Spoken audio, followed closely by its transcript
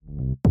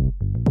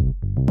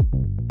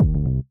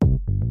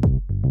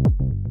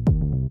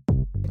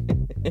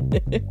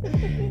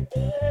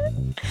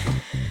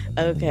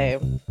Okay.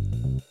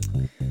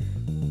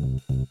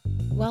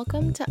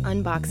 Welcome to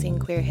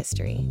Unboxing Queer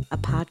History, a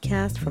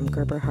podcast from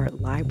Gerber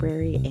Hart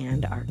Library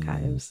and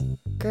Archives.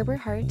 Gerber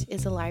Hart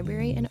is a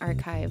library and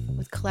archive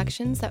with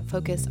collections that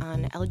focus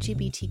on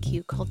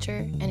LGBTQ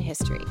culture and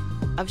history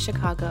of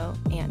Chicago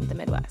and the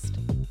Midwest.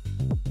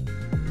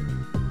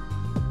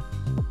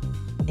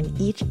 In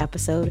each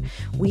episode,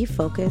 we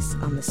focus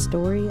on the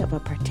story of a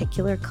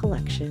particular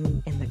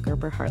collection in the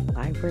Gerber Hart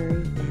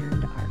Library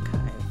and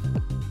Archive.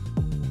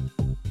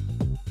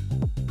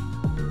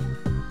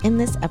 In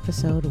this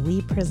episode,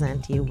 we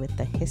present you with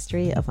the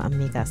history of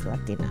Amigas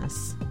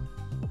Latinas,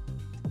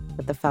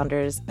 with the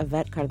founders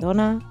Yvette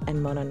Cardona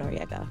and Mona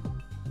Noriega.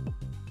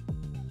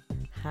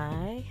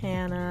 Hi,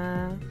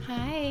 Hannah.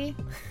 Hi.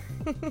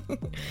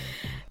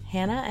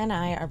 Hannah and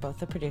I are both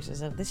the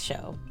producers of this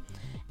show.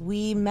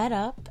 We met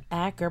up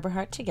at Gerber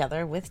Hart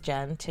together with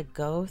Jen to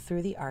go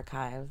through the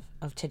archive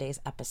of today's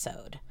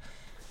episode.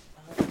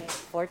 Okay,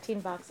 14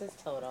 boxes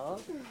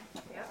total.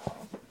 Yeah.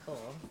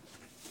 Cool.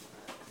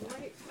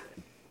 Right.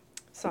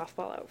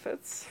 Softball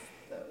outfits.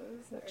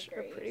 Those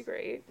are pretty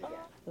great.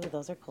 Ooh,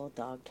 those are cool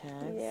dog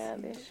tags. Yeah,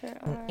 they sure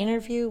An are.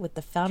 interview with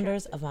the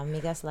founders of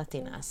Amigas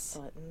Latinas.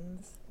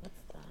 Buttons.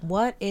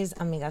 What is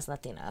Amigas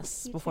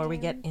Latinas? Before we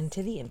get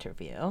into the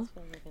interview.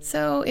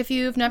 So if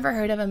you've never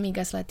heard of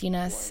Amigas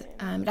Latinas,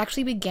 it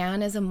actually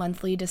began as a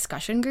monthly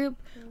discussion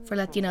group for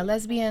Latina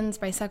lesbians,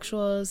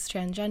 bisexuals,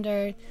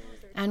 transgender,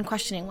 and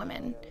questioning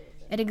women.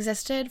 It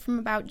existed from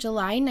about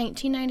July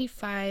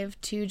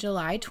 1995 to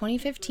July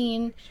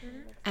 2015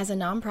 as a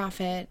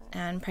nonprofit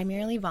and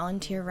primarily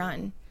volunteer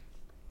run.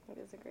 That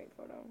is a great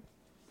photo.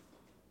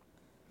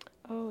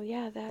 Oh,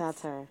 yeah,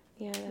 That's her.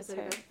 Yeah, that's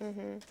her.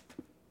 Mm-hmm.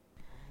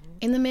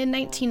 In the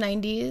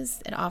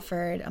mid-1990s, it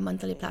offered a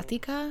monthly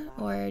plática,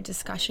 or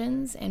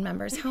discussions, in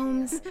members'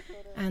 homes,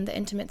 and the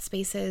intimate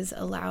spaces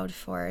allowed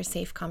for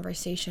safe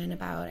conversation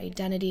about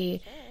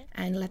identity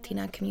and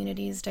Latina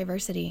communities'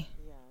 diversity.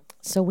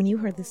 So when you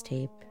heard this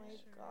tape,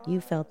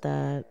 you felt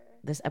that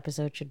this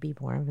episode should be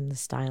more in the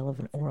style of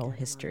an oral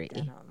history.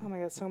 Oh my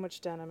god, so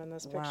much denim in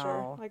this picture.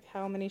 Wow. Like,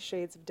 how many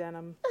shades of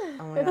denim?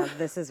 Oh my god,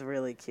 this is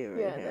really cute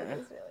right here. That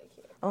is really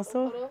cute.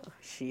 Also,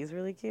 she's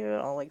really cute,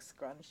 all like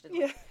scrunched. And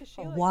Yeah.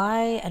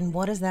 why and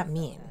what does that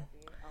mean?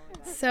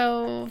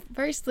 So,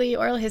 firstly,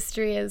 oral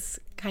history is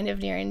kind of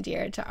near and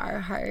dear to our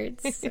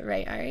hearts,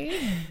 right, Ari?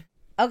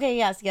 Okay,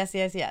 yes.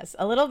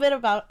 A little bit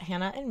about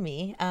Hannah and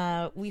me.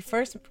 We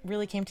first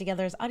really came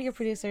together as audio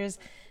producers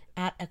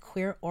at a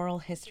queer oral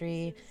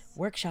history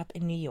workshop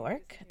in New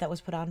York that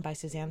was put on by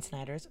Suzanne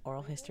Snyder's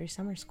Oral History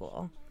Summer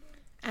School.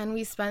 And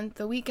we spent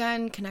the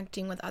weekend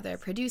connecting with other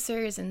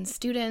producers and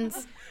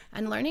students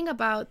and learning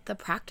about the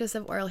practice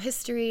of oral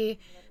history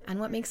and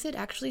what makes it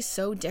actually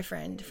so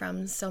different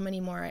from so many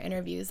more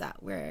interviews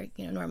that we're,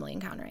 normally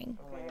encountering.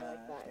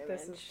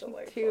 This is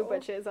delightful. Two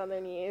butches on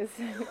their knees,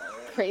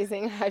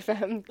 praising High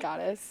Femme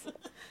Goddess.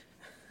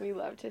 We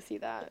love to see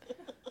that.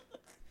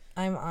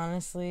 I'm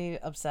honestly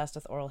obsessed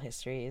with oral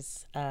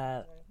histories.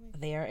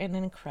 They are in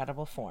an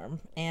incredible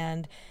form.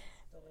 And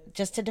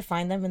just to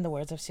define them in the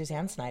words of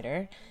Suzanne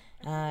Snyder,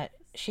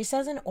 she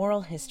says an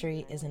oral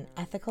history is an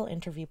ethical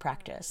interview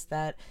practice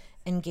that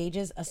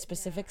engages a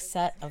specific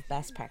set of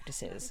best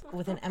practices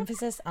with an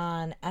emphasis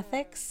on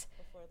ethics,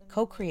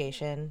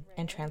 co-creation,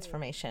 and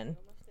transformation.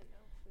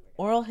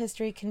 Oral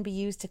history can be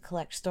used to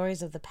collect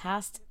stories of the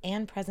past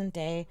and present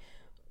day,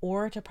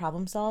 or to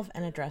problem solve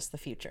and address the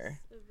future.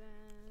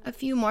 A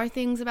few more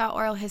things about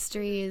oral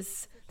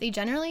histories. They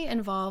generally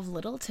involve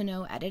little to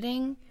no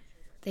editing.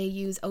 They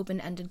use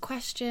open-ended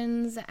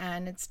questions,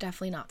 and it's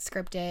definitely not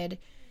scripted.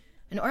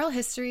 An oral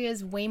history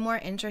is way more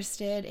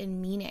interested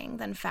in meaning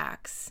than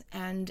facts,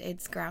 and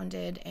it's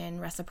grounded in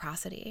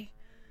reciprocity.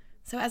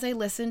 So as I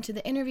listened to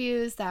the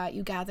interviews that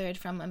you gathered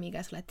from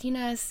Amigas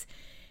Latinas,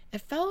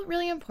 it felt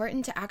really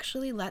important to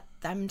actually let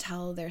them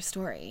tell their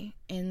story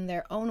in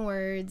their own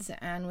words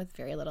and with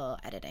very little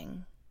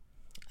editing.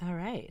 All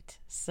right,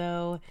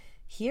 so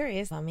here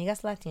is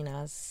Amigas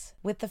Latinas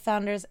with the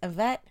founders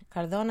Yvette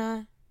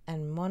Cardona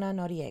and Mona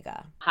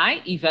Noriega.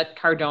 Hi, Yvette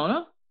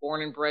Cardona,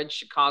 born and bred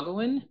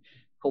Chicagoan,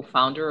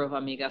 co-founder of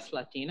Amigas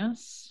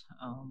Latinas.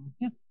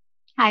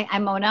 Hi,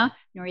 I'm Mona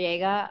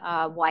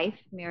Noriega, wife,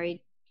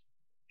 married,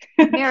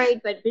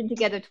 but been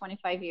together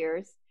 25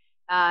 years,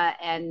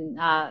 and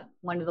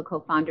one of the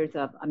co-founders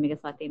of Amigas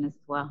Latinas as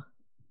well.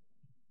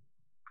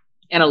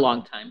 And a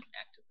longtime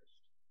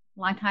activist.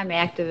 Longtime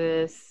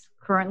activist.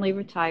 Currently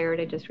retired.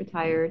 I just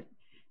retired.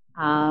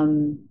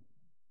 And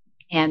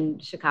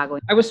Chicago.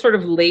 I was sort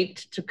of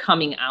late to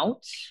coming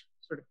out,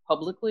 sort of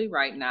publicly,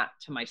 right? Not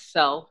to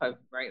myself. I've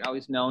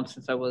always known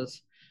since I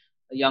was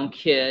a young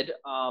kid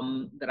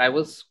that I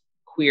was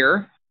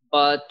queer,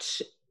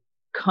 but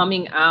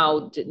coming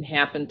out didn't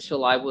happen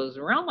till I was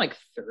around like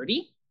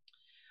 30.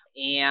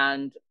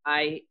 And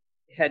I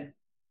had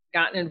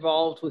gotten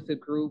involved with a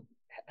group,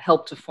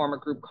 helped to form a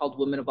group called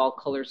Women of All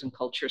Colors and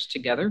Cultures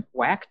Together,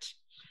 WACT.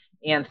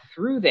 And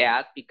through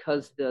that,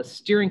 because the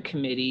steering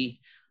committee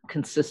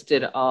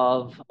consisted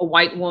of a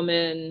white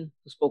woman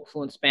who spoke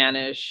fluent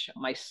Spanish,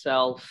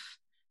 myself,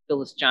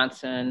 Phyllis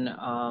Johnson,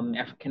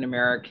 African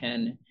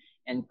American,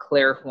 and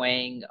Claire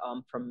Huang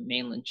from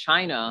mainland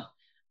China.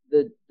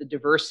 The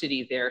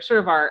diversity there, sort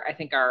of I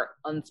think our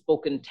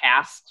unspoken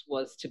tasks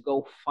was to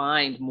go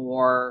find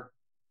more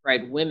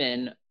right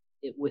women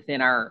within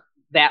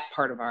that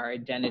part of our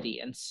identity.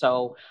 And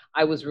so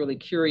I was really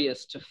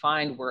curious to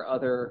find where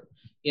other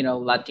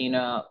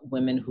Latina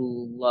women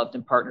who loved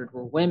and partnered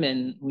were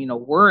women,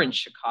 were in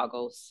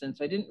Chicago,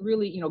 since I didn't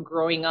really,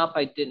 growing up,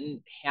 I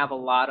didn't have a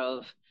lot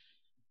of,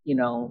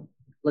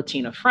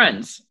 Latina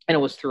friends. And it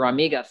was through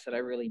Amigas that I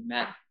really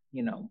met,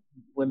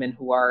 women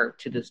who are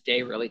to this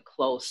day really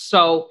close.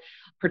 So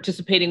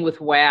participating with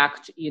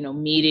WACT,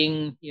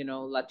 meeting,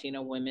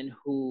 Latina women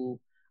who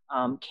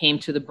came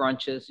to the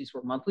brunches. These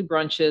were monthly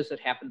brunches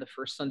that happened the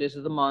first Sundays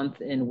of the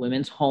month in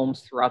women's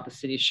homes throughout the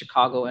city of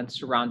Chicago and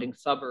surrounding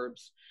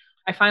suburbs.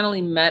 I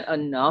finally met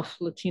enough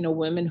Latina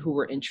women who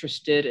were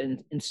interested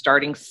in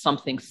starting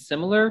something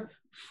similar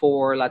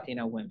for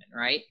Latina women,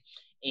 right?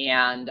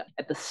 And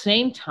at the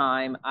same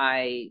time,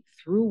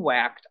 through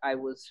WACT, I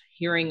was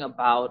hearing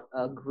about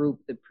a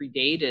group that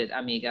predated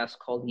Amigas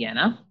called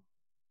Yena,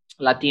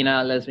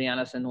 Latina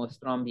Lesbianas en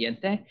Nuestro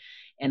Ambiente.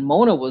 And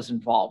Mona was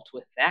involved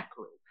with that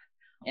group.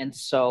 And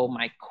so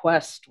my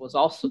quest was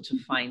also to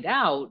find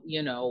out,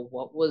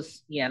 what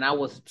was Yena,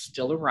 was it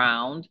still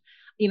around?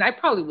 I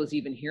probably was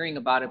even hearing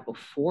about it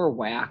before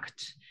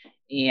WACT.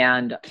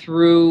 And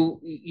through,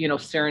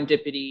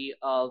 serendipity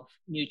of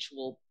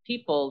mutual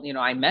people,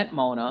 I met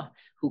Mona,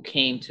 who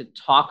came to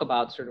talk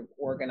about sort of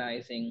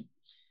organizing.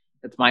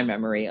 That's my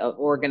memory of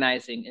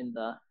organizing in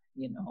the,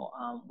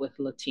 with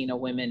Latina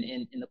women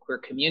in the queer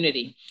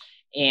community.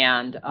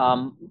 And,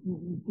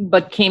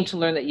 but came to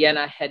learn that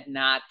Yena had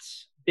not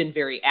been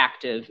very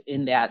active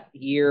in that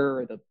year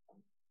or the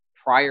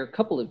prior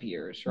couple of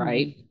years,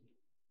 right? Mm-hmm.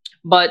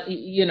 But,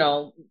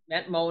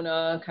 met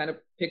Mona, kind of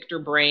picked her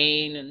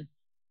brain and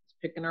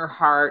picking her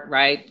heart,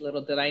 right?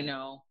 Little did I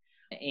know.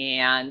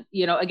 And,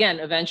 again,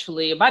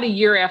 eventually, about a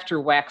year after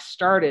WACT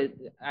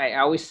started, I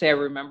always say I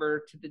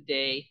remember to the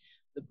day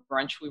the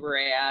brunch we were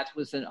at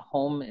was in a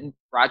home in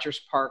Rogers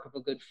Park of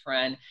a good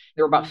friend.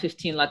 There were about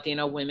 15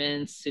 Latina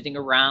women sitting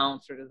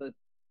around sort of the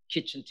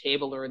kitchen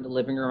table or in the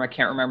living room. I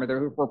can't remember.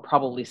 There were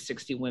probably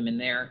 60 women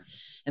there.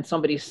 And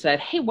somebody said,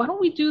 hey, why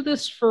don't we do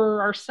this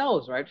for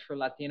ourselves, right? For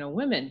Latino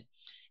women.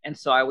 And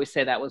so I always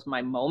say that was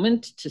my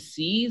moment to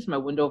seize, my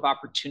window of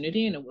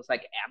opportunity. And it was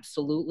like,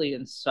 absolutely.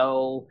 And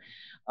so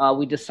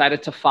we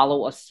decided to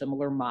follow a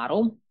similar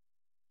model,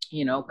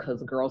 because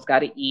the girls got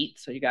to eat.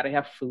 So you got to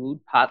have food,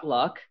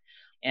 potluck.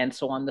 And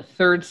so on the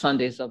third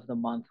Sundays of the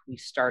month, we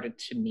started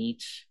to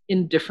meet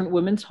in different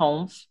women's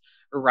homes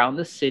around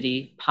the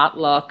city,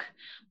 potluck.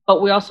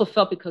 But we also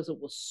felt because it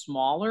was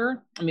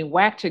smaller,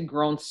 WACT had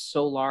grown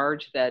so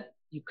large that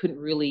you couldn't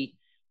really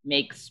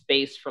make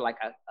space for like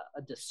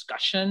a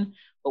discussion.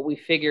 But we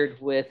figured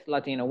with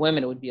Latina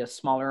women, it would be a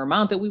smaller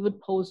amount that we would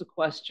pose a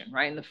question,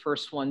 right? And the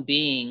first one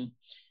being,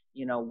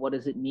 what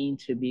does it mean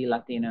to be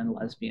Latina and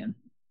lesbian?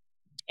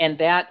 And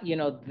that,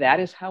 that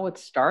is how it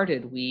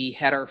started. We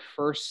had our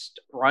first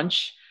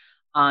brunch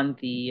on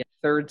the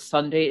third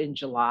Sunday in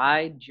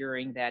July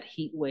during that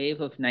heat wave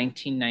of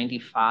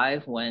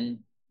 1995 when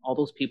all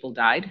those people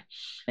died.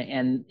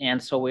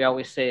 And so we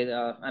always say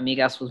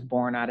Amigas was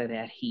born out of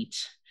that heat.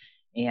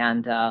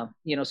 And,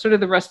 sort of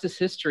the rest is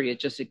history.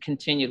 It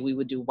continued. We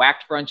would do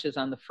WACT brunches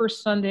on the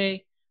first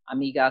Sunday,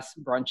 Amigas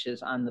brunches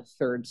on the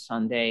third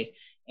Sunday,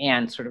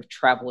 and sort of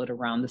travel it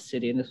around the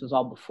city. And this was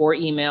all before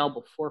email,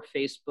 before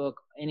Facebook,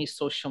 any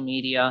social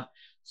media.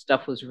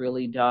 Stuff was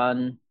really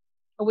done,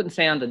 I wouldn't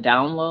say on the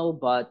down low,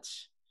 but,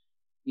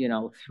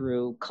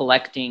 through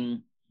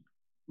collecting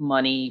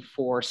money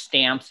for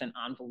stamps and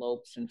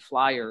envelopes and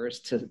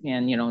flyers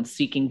and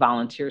seeking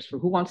volunteers for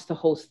who wants to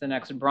host the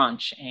next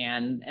brunch,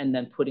 and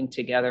then putting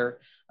together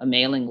a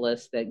mailing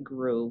list that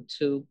grew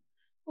to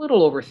a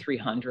little over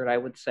 300, I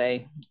would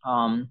say,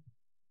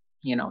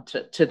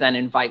 to then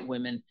invite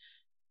women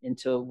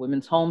into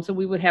women's homes. And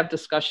we would have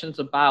discussions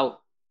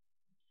about,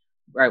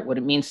 right, what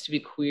it means to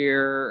be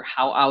queer,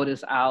 how out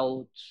is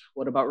out,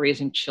 what about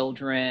raising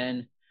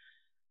children,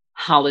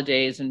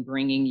 holidays and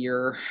bringing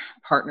your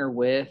partner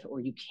with,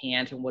 or you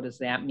can't, and what does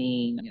that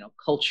mean?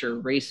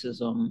 Culture,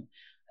 racism,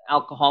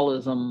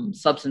 alcoholism,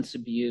 substance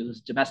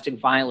abuse, domestic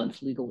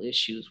violence, legal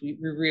issues. We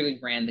really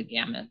ran the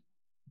gamut.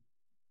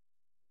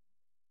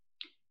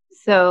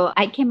 So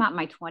I came out in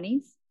my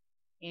 20s,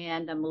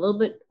 and I'm a little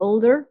bit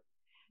older.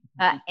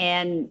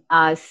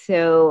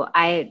 So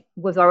I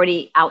was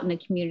already out in the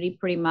community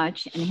pretty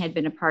much, and had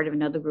been a part of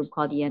another group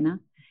called Yena.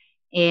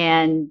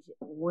 And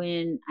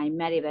when I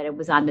met Yvette, it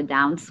was on the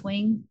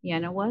downswing,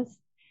 Yena was.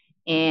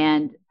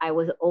 And I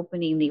was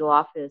opening the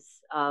office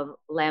of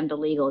Lambda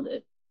Legal,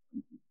 that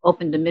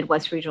opened the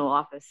Midwest Regional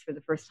Office for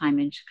the first time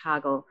in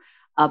Chicago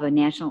of a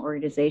national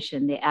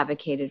organization. They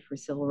advocated for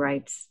civil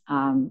rights,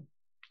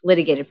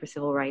 litigated for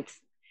civil rights.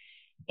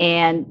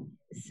 And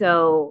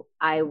so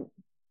I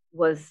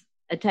was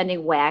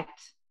attending WACT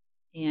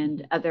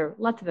and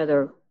lots of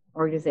other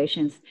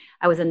organizations.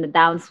 I was in the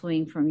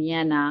downswing from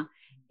Vienna,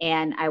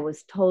 and I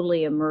was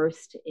totally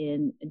immersed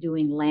in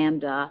doing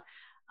Lambda.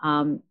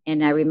 And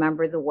I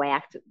remember the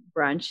whacked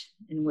brunch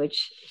in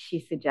which she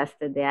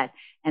suggested that.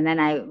 And then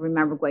I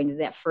remember going to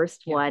that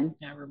first one.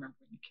 Yeah, I remember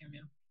when you came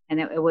in. And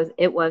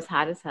it was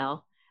hot as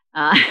hell.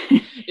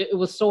 It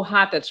was so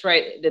hot. That's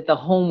right. That the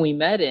home we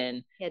met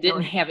in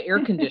didn't have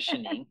air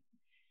conditioning.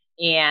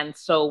 And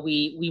so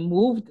we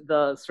moved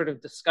the sort of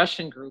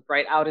discussion group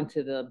right out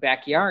into the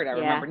backyard. I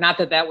remember, not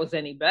that that was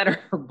any better,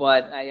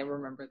 but I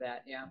remember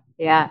that. Yeah.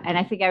 Yeah. And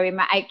I think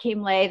I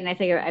came late, and I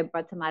think I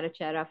brought tomato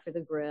cheddar for the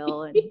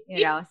grill, and,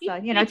 so,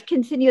 to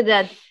continue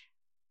the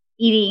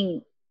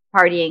eating,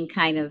 partying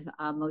kind of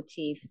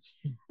motif.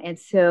 And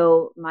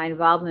so my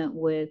involvement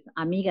with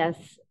Amigas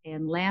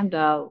and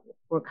Lambda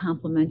were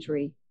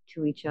complementary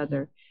to each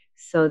other,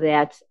 so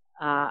that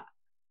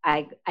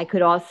I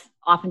could also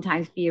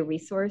oftentimes be a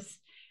resource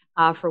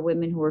for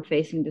women who were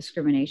facing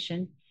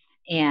discrimination.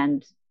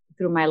 And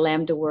through my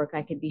Lambda work,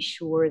 I could be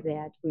sure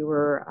that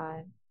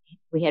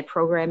we had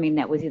programming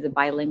that was either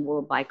bilingual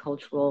or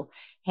bicultural,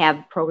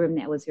 have program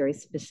that was very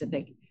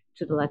specific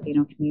to the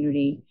Latino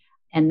community,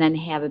 and then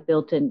have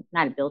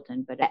not a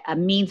built-in, but a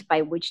means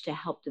by which to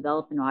help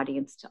develop an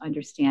audience to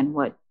understand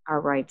what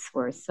our rights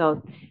were.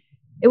 So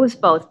it was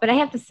both. But I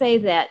have to say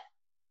that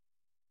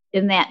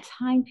in that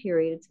time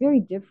period, it's very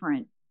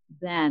different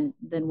than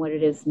what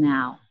it is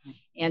now.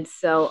 And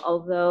so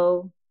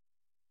although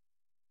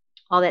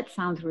all that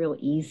sounds real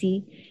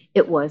easy,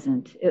 it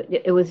wasn't.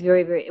 It was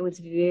very,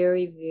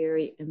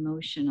 very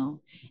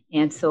emotional.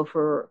 And so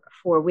for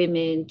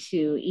women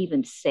to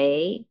even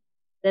say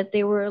that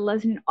they were a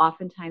lesbian,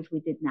 oftentimes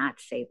we did not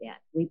say that.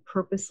 We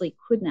purposely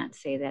could not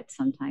say that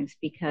sometimes,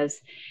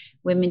 because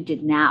women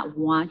did not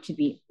want to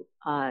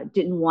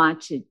didn't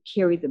want to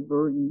carry the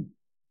burden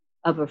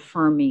of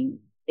affirming.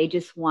 They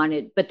just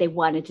wanted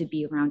to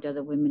be around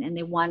other women, and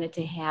they wanted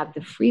to have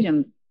the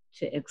freedom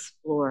to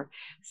explore.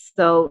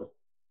 So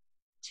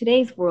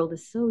today's world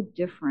is so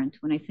different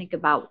when I think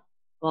about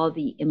all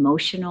the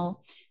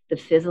emotional, the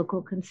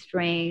physical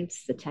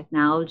constraints, the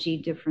technology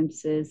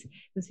differences. It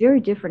was very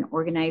different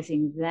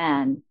organizing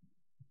then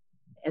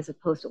as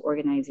opposed to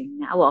organizing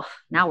now. Well,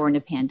 now we're in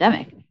a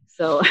pandemic,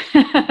 so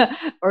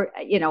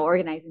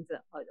organizing is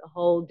a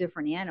whole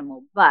different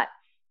animal. But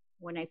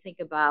when I think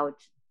about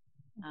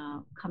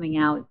coming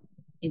out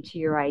into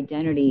your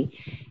identity,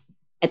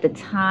 at the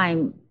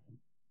time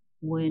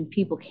when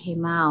people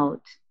came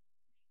out,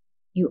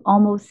 you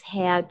almost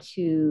had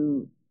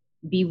to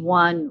be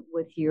one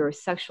with your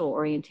sexual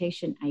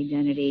orientation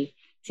identity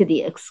to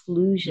the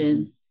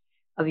exclusion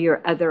of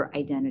your other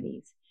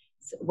identities.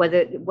 So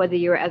whether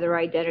your other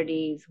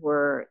identities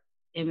were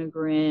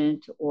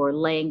immigrant or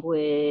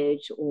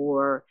language,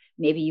 or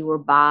maybe you were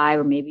bi,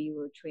 or maybe you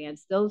were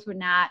trans, those were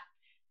not.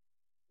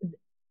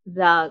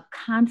 The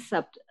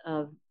concept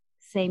of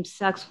same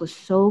sex was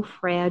so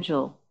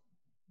fragile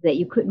that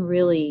you couldn't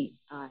really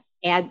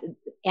add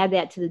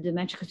that to the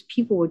dimension, because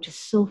people were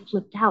just so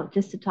flipped out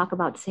just to talk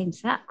about same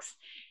sex.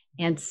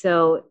 And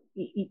so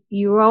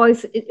you were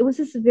always, it was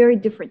just a very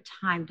different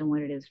time than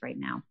what it is right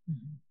now.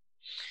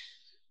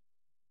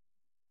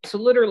 So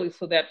literally,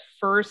 so that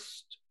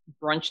first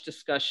brunch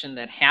discussion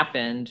that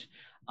happened,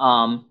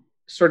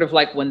 sort of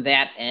like when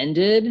that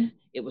ended,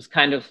 it was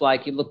kind of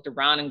like you looked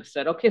around and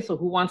said, okay, so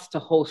who wants to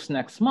host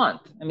next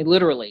month? I mean,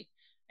 literally.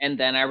 And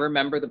then I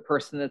remember the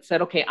person that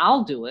said, okay,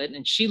 I'll do it.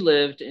 And she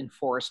lived in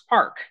Forest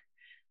Park.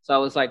 So I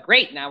was like,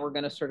 great, now we're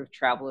going to sort of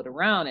travel it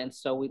around. And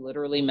so we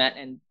literally met,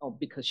 and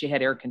because she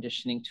had air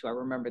conditioning too, I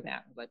remember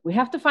that. Like, we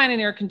have to find an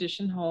air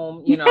conditioned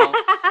home,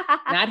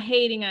 not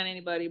hating on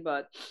anybody,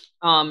 but,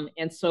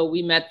 and so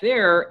we met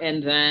there.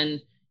 And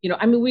then,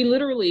 we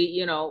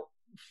literally,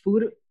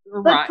 food.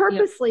 But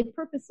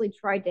purposely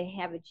tried to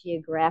have it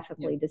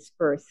geographically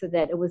dispersed so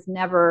that it was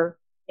never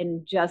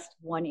in just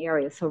one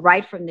area. So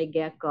right from the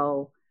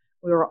get-go,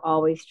 we were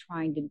always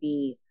trying to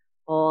be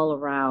all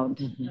around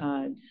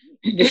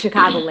the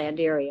Chicagoland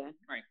area.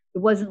 Right. It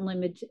wasn't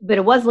limited, but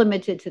it was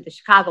limited to the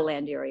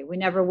Chicagoland area. We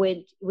never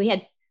went. We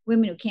had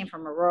women who came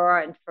from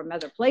Aurora and from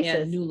other places.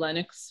 Yeah, New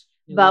Lenox.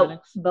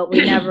 But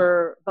we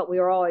never. But we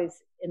were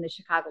always in the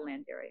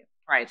Chicagoland area.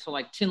 Right. So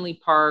like Tinley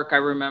Park, I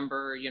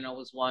remember,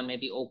 was one,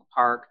 maybe Oak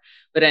Park.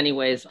 But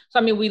anyways,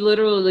 so we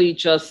literally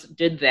just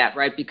did that,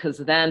 right? Because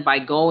then by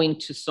going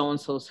to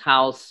so-and-so's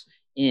house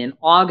in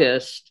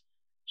August,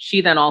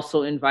 she then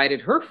also invited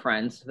her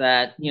friends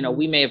that,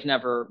 we may have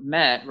never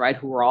met, right?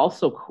 Who were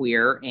also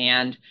queer.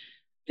 And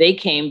they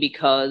came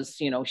because,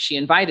 she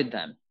invited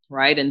them.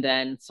 Right. And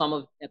then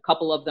a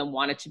couple of them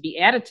wanted to be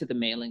added to the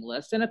mailing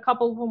list. And a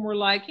couple of them were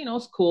like,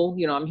 it's cool.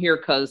 I'm here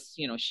because,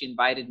 she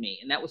invited me.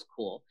 And that was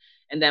cool.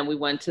 And then we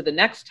went to the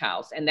next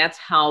house, and that's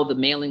how the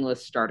mailing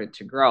list started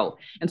to grow.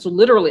 And so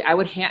literally I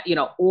would have,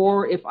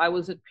 or if I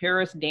was at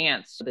Paris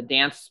Dance, the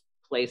dance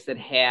place that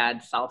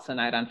had salsa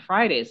night on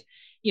Fridays,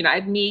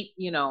 I'd meet,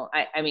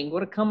 go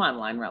to come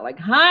online, right? Like,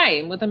 hi,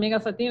 I'm with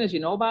Amigas Latinas. You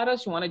know about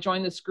us? You want to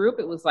join this group?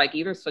 It was like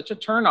either such a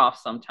turnoff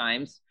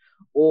sometimes,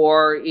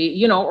 or,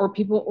 you know, or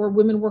people or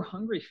women were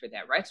hungry for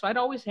that, right? So I'd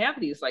always have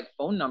these like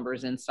phone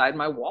numbers inside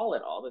my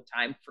wallet all the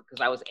time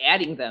because I was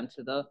adding them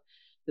to the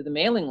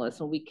mailing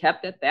list. And we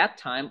kept at that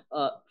time,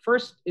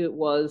 first it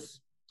was,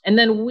 and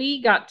then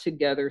we got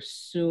together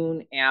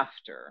soon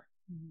after,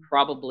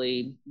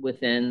 probably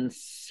within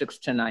 6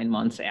 to 9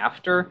 months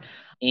after.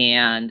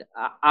 And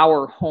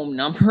our home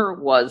number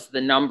was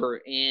the number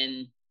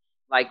in,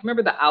 like,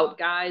 remember the out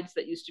guides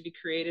that used to be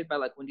created by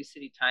like Windy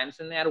City Times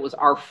and that? It was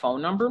our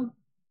phone number.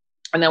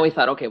 And then we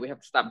thought, okay, we have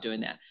to stop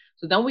doing that.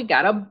 So then we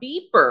got a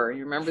beeper.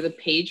 You remember the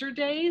pager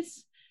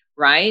days,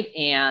 right?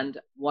 And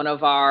one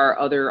of our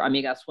other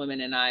Amigas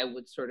women and I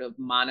would sort of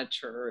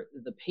monitor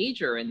the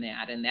pager in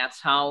that. And that's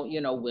how,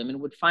 you know, women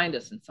would find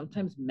us. And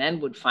sometimes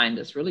men would find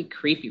us, really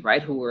creepy,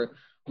 right? Who were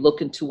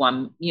looking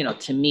to, you know,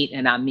 to meet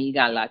an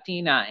Amiga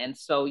Latina. And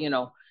so, you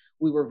know,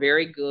 we were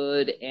very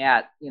good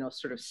at, you know,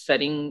 sort of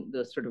setting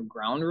the sort of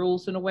ground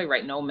rules in a way,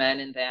 right? No men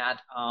in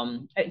that.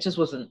 It just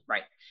wasn't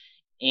right.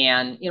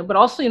 And, you know, but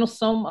also, you know,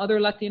 some other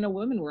Latina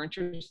women were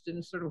interested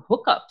in sort of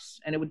hookups.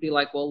 And it would be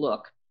like, well,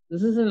 look,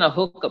 this isn't a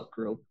hookup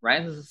group,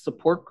 right? This is a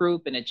support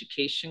group, an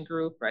education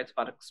group, right? It's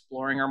about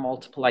exploring our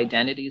multiple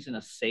identities in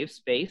a safe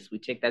space. We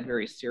take that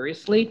very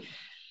seriously.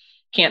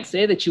 Can't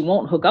say that you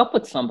won't hook up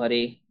with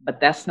somebody, but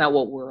that's not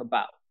what we're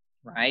about,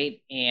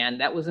 right? And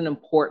that was an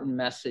important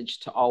message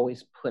to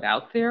always put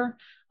out there.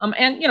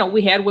 And, you know,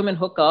 we had women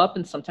hook up,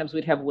 and sometimes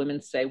we'd have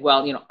women say,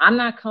 well, you know, I'm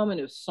not coming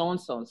if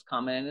so-and-so is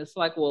coming. And it's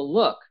like, well,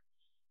 look,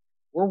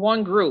 we're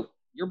one group.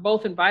 You're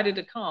both invited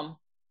to come,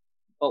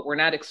 but we're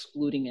not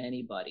excluding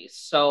anybody.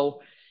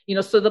 So, you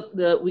know,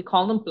 so we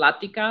call them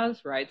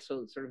platicas, right?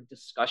 So sort of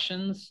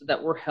discussions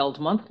that were held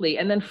monthly.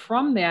 And then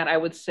from that, I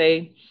would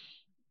say,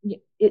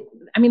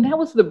 that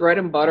was the bread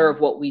and butter of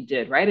what we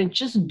did, right? And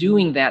just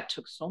doing that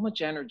took so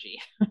much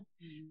energy.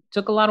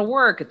 Took a lot of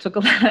work. It took a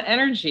lot of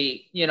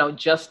energy, you know,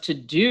 just to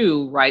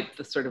do, right,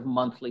 the sort of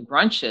monthly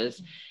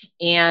brunches.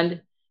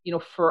 And, you know,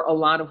 for a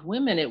lot of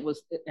women, it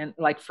was, and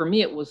like for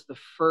me, it was the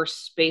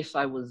first space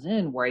I was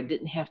in where I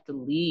didn't have to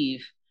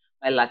leave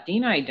my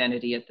Latina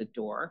identity at the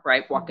door,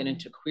 right? Walking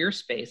into queer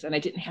space. And I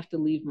didn't have to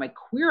leave my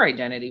queer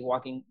identity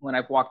when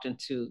I've walked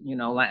into, you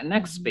know,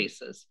 Latinx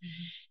spaces.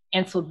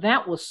 And so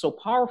that was so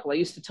powerful. I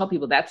used to tell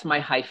people that's my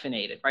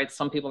hyphenated, right?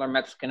 Some people are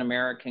Mexican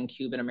American,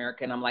 Cuban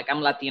American. I'm like, I'm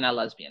Latina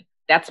lesbian.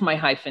 That's my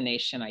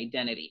hyphenation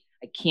identity.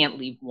 I can't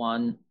leave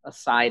one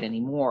aside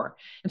anymore.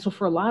 And so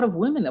for a lot of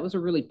women, that was a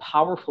really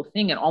powerful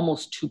thing, and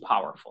almost too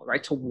powerful,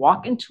 right? To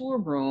walk into a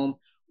room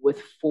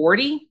with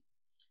 40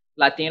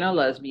 Latina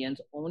lesbians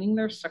owning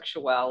their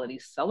sexuality,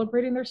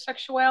 celebrating their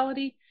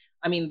sexuality.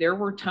 I mean, there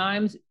were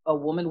times a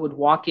woman would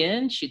walk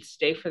in, she'd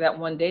stay for that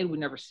one day, and we'd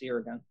never see her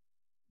again.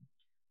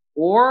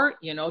 Or,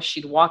 you know,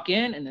 she'd walk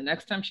in and the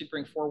next time she'd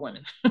bring 4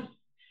 women.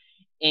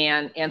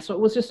 And so it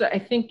was just, I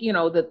think, you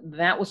know,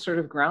 that was sort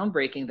of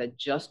groundbreaking, that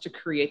just to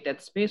create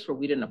that space where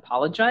we didn't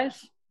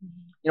apologize.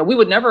 You know, we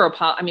would never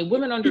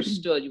women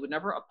understood you would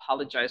never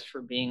apologize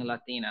for being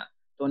Latina.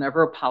 Don't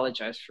ever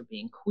apologize for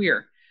being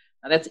queer.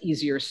 Now that's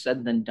easier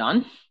said than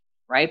done,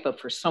 right? But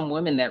for some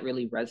women that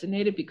really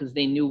resonated because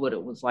they knew what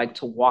it was like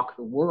to walk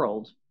the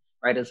world,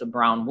 right, as a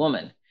brown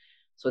woman.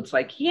 So it's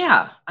like,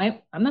 yeah,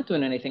 I'm not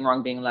doing anything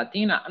wrong being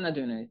Latina. I'm not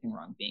doing anything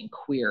wrong being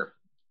queer.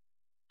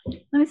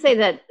 Let me say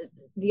that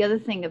the other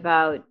thing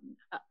about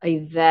a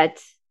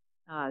vet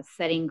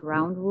setting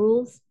ground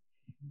rules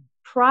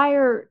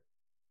prior,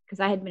 because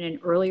I had been in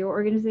earlier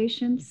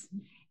organizations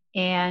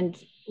and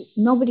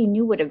nobody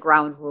knew what a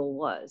ground rule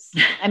was.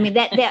 I mean,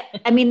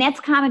 that's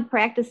common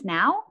practice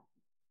now,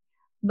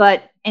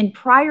 but in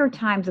prior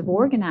times of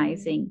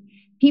organizing,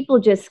 people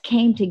just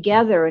came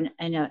together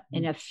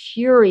in a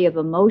fury of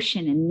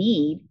emotion and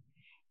need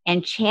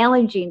and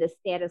challenging the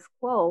status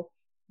quo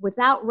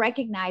without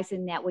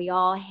recognizing that we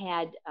all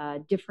had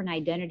different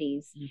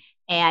identities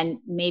and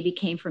maybe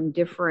came from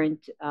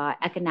different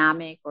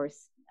economic or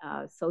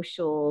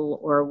social,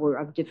 or were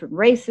of different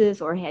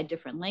races, or had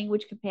different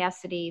language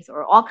capacities,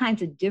 or all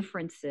kinds of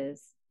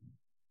differences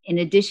in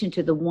addition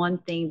to the one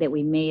thing that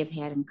we may have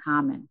had in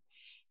common.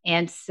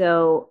 And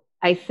so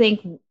I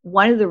think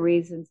one of the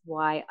reasons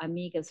why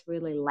Amigas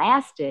really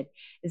lasted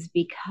is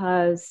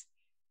because,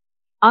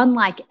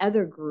 unlike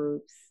other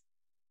groups,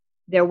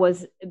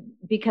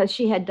 because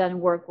she had done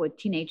work with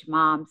teenage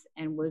moms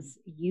and was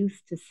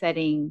used to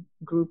setting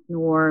group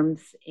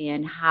norms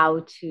and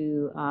how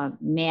to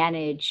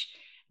manage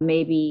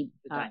maybe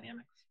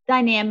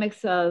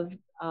dynamics of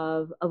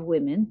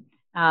women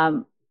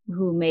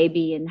who may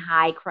be in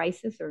high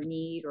crisis or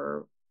need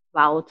or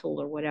volatile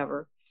or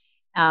whatever.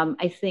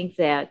 I think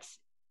that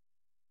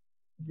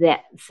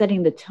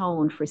setting the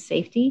tone for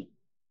safety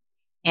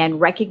and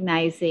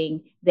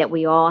recognizing that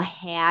we all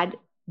had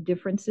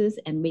differences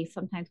and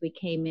sometimes we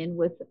came in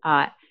with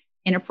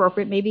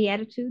inappropriate maybe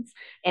attitudes,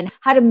 and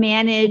how to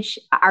manage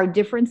our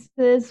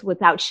differences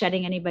without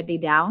shutting anybody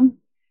down.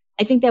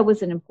 I think that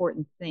was an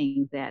important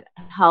thing that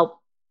helped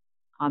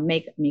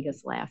make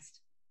Amigas last.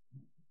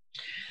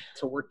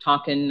 So we're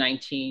talking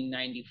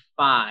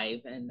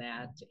 1995 and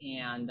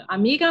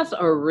Amigas'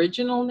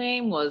 original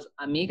name was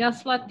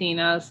Amigas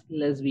Latinas,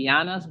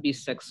 Lesbianas,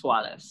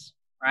 Bisexuales,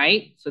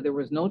 right? So there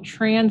was no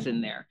trans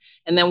in there.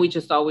 And then we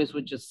just always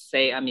would just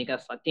say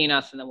Amigas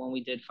Latinas. And then when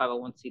we did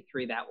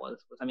 501c3, that was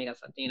Amigas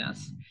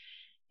Latinas.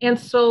 And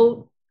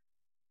so,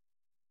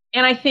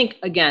 and I think,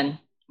 again,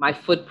 my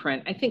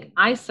footprint, I think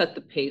I set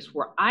the pace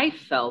where I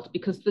felt,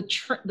 because the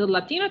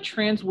Latina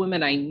trans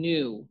women I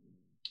knew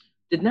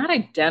did not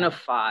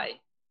identify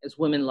as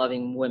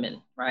women-loving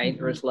women, right?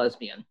 Mm-hmm. Or as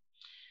lesbian.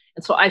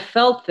 And so I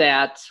felt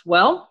that,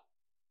 well,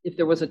 if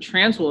there was a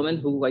trans woman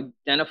who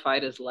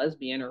identified as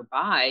lesbian or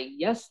bi,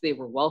 yes, they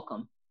were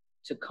welcome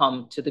to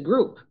come to the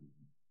group,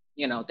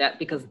 that,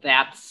 because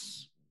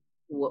that's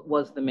what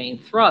was the main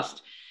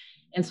thrust.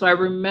 And so I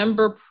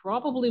remember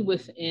probably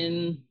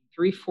within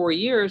 3-4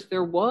 years,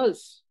 there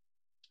was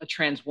a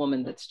trans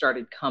woman that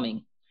started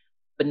coming,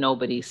 but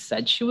nobody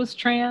said she was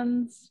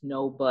trans.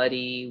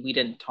 We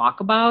didn't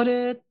talk about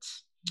it.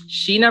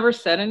 She never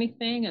said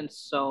anything. And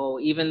so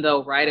even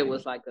though, right, it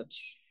was like, do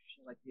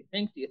you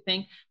think,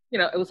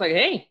 it was like,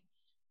 hey,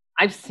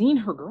 I've seen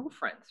her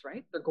girlfriends,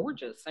 right? They're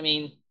gorgeous. I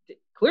mean,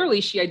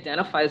 clearly she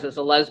identifies as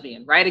a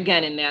lesbian, right?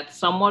 Again, in that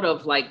somewhat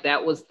of like,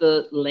 that was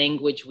the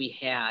language we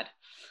had.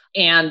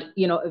 And,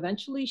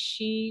 eventually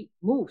she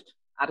moved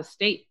out of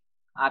state,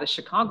 out of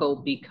Chicago,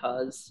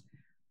 because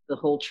the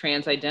whole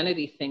trans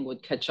identity thing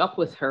would catch up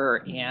with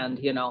her. And,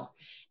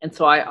 and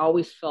so I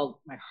always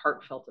my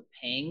heart felt a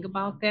pang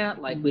about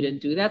that. Like, we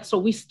didn't do that. So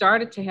we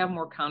started to have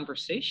more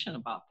conversation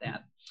about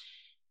that.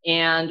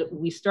 And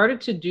we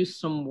started to do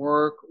some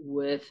work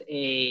with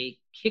a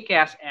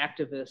kick-ass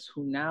activist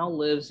who now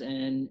lives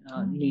in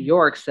New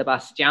York,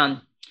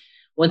 Sebastian.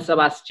 When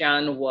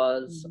Sebastian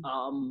was,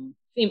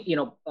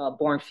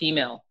 born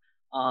female.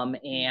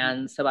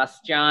 And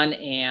Sebastian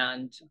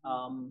and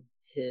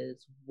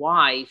his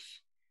wife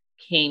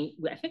came,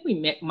 I think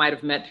we might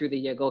have met through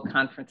the Yego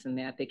conference in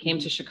that. They came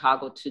to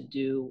Chicago to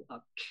do a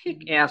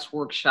kick-ass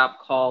workshop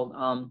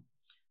called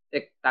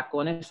De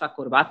Tacones a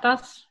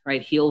Corbatas,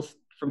 right?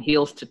 From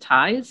heels to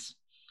ties.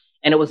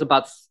 And it was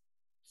about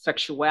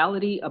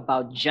sexuality,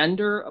 about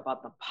gender,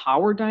 about the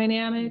power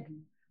dynamic,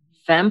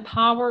 femme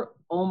power.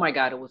 Oh my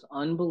God, it was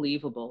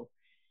unbelievable.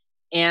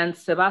 And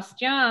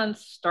Sebastian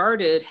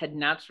had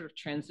not sort of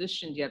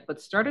transitioned yet,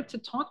 but started to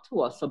talk to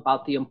us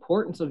about the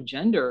importance of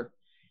gender,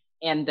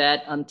 and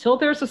that until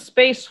there's a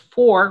space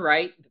for,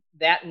 right,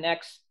 that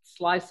next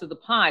slice of the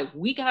pie,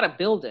 we got to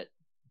build it.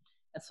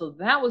 And so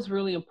that was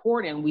really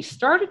important. And we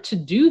started to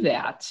do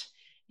that.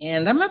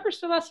 And I remember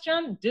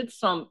Sebastian did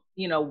some,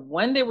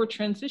 when they were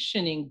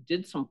transitioning,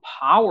 did some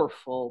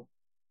powerful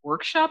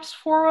workshops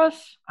for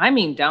us. I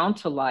mean, down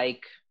to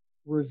like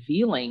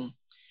revealing.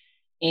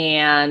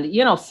 And,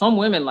 some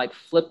women like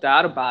flipped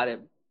out about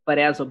it. But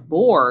as a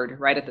board,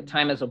 right at the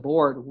time as a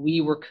board,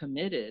 we were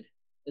committed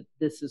that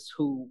this is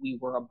who we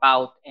were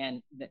about.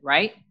 And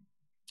right.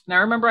 And I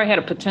remember I had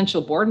a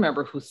potential board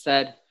member who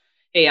said,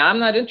 hey, I'm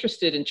not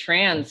interested in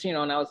trans, and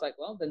I was like,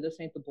 well, then this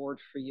ain't the board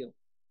for you.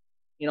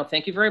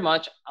 Thank you very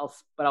much.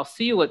 I'll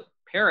see you at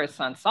Paris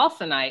on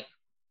salsa night,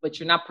 but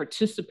you're not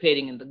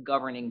participating in the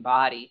governing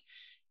body.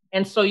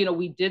 And so,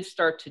 we did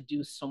start to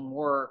do some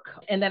work.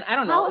 And then I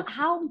don't know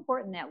how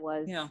important that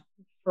was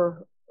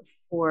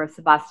for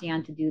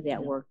Sebastian to do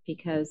that work,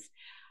 because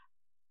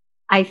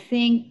I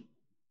think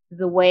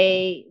the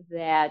way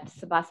that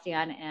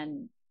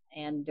Sebastian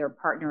and their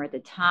partner at the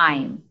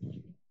time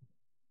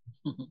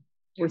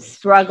were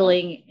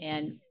struggling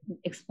and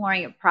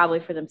exploring it probably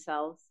for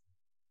themselves,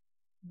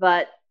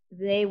 but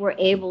they were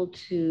able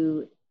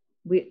to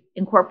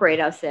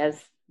incorporate us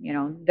as,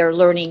 their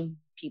learning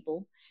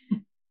people.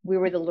 We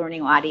were the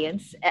learning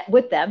audience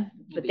with them,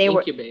 but they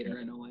were incubator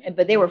in a way.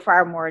 But they were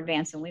far more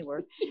advanced than we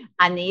were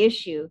on the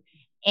issue.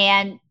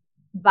 And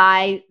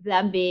by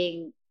them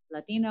being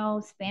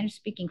Latino, Spanish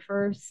speaking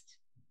first,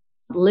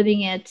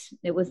 living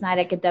it was not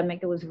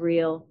academic, it was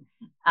real.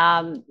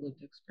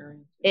 Lived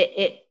experience.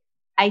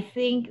 I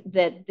think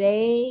that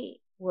they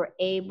were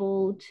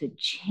able to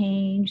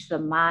change the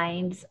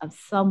minds of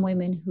some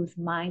women whose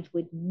minds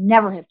would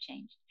never have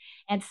changed.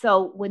 And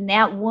so when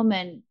that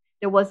woman,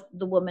 there was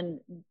the woman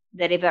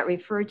that Yvette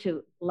referred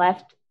to,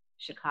 left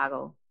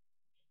Chicago,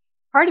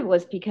 part of it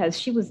was because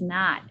she was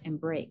not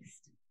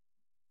embraced.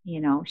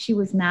 She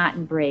was not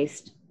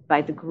embraced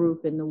by the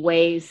group in the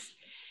ways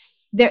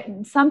there.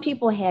 Some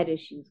people had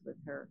issues with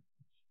her.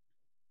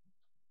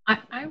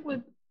 I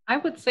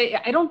would say,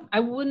 I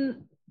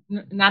wouldn't,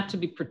 not to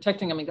be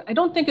protecting Amigas. I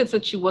don't think it's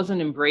that she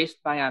wasn't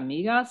embraced by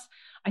Amigas.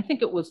 I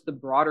think it was the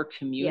broader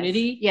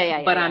community.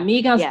 Yes. But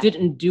Amigas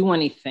didn't do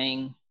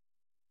anything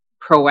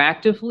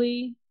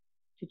proactively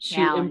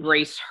to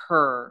embrace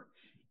her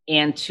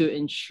and to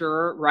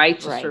ensure,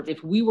 serve.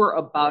 If we were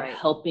about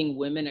helping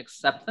women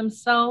accept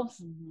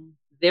themselves,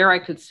 there I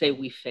could say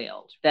we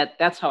failed.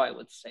 That's how I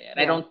would say it.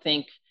 I don't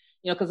think,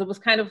 because it was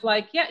kind of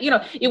like,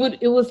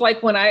 it was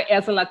like when I,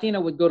 as a Latina,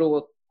 would go to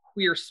a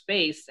queer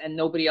space and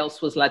nobody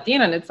else was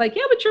Latina. And it's like,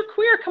 yeah, but you're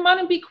queer. Come on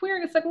and be queer.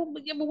 And it's like, well,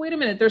 yeah, but wait a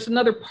minute. There's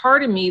another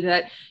part of me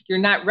that you're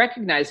not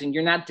recognizing,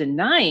 you're not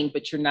denying,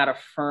 but you're not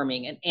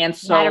affirming. And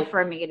so not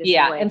affirming it.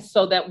 Yeah. And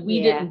so that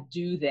we didn't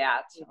do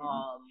that.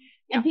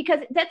 And because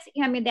that's,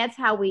 I mean, that's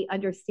how we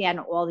understand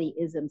all the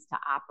isms to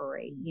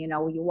operate. You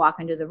know, you walk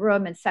into the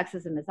room and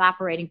sexism is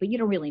operating, but you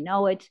don't really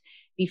know it.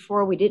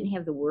 Before, we didn't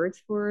have the words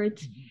for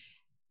it. Mm-hmm.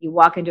 You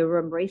walk into a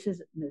room,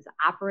 racism is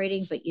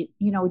operating, but you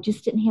know,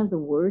 just didn't have the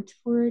words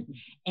for it.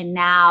 Mm-hmm. And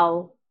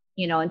now,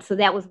 you know, and so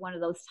that was one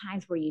of those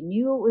times where you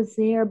knew it was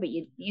there, but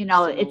you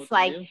know, it's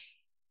like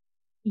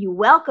you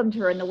welcomed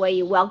her in the way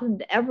you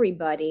welcomed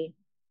everybody,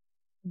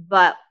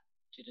 but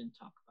you didn't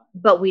talk.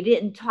 But we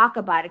didn't talk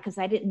about it because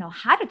I didn't know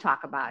how to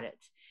talk about it.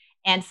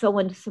 And so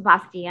when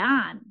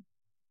Sebastian,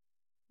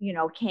 you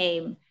know,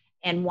 came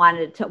and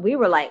wanted to, we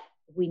were like,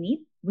 we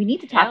need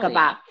to talk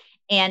about.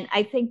 And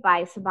I think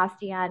by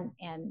Sebastian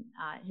and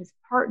his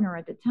partner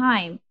at the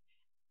time,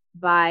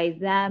 by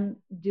them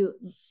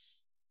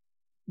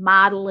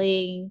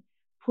modeling,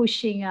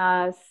 pushing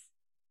us,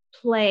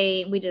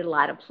 we did a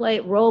lot of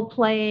role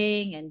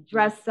playing and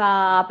dress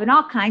up and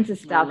all kinds of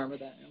stuff. I remember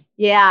that.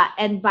 Yeah.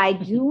 And by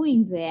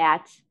doing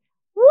that,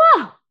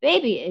 whoa,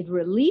 baby, it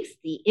released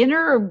the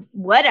inner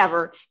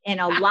whatever in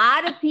a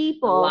lot of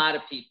people.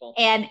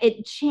 And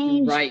it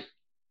changed. Right.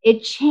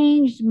 It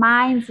changed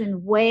minds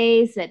in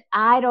ways that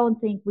I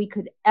don't think we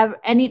could ever,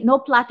 no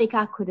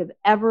plática could have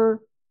ever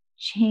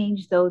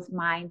changed those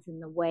minds in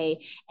the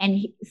way.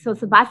 And so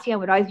Sebastian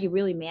would always be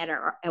really mad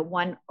at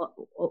someone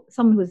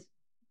who was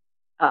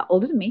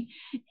older than me.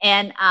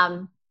 And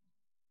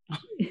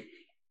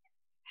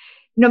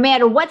no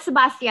matter what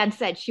Sebastian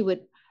said, she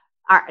would,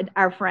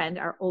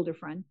 our older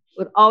friend,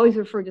 would always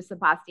refer to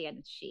Sebastian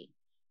as she,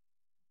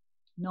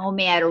 no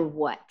matter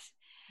what.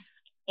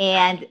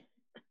 And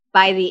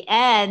by the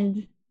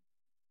end,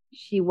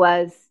 she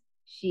got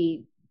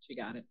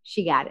it.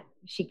 She got it.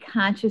 She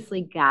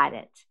consciously got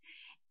it.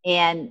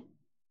 And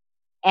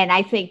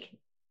I think,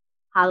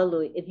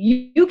 hallelujah, if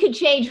you could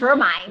change her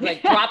mind.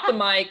 Like drop the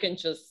mic and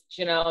just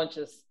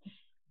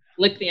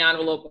lick the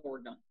envelope and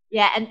we're done.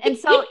 Yeah. And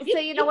so,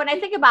 you know, when I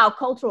think about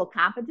cultural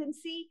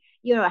competency,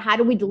 you know, how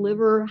do we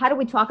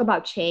talk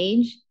about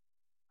change?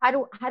 How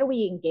do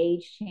we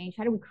engage change?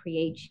 How do we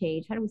create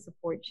change? How do we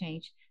support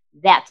change?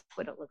 That's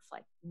what it looks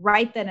like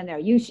right then and there.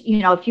 You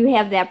know, if you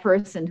have that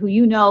person who,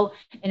 you know,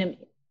 and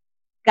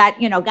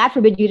God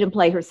forbid you didn't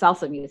play her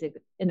salsa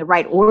music in the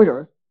right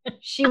order.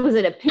 She was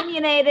an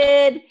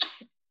opinionated.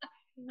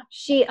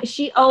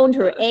 She owned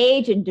her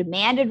age and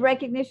demanded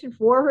recognition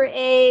for her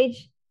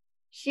age.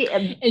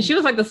 And she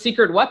was like the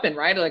secret weapon,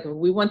 right? Like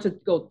we went to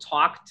go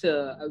talk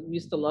to, we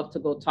used to love to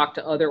go talk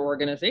to other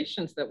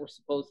organizations that were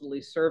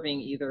supposedly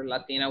serving either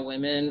Latina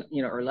women,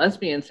 you know, or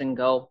lesbians, and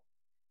go,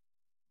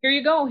 here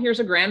you go.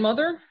 Here's a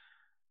grandmother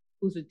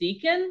who's a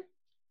deacon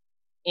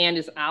and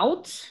is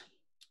out.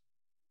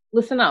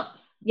 Listen up.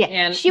 Yeah.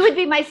 And she would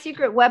be my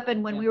secret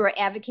weapon when we were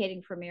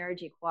advocating for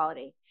marriage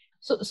equality.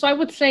 So I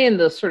would say in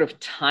the sort of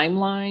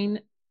timeline,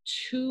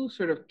 two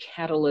sort of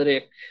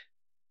catalytic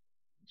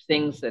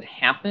things that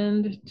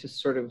happened to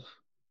sort of,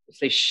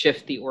 say,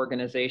 shift the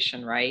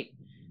organization, right,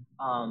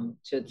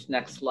 to its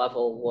next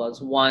level was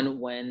one,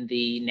 when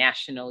the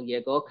National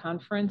Llegó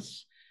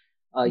Conference,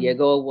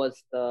 Llegó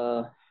was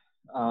the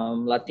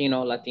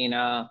Latino,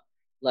 Latina,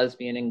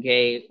 lesbian and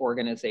gay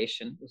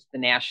organization, was the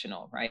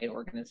national, right,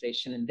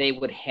 organization, and they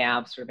would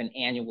have sort of an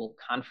annual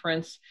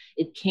conference.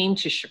 It came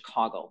to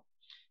Chicago,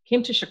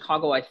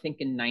 I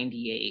think in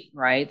 98,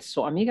 right?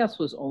 So Amigas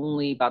was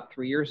only about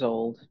 3 years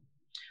old.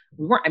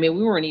 We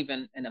weren't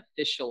even an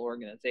official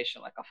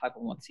organization, like a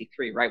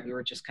 501c3, right? We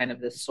were just kind of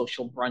this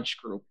social brunch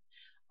group.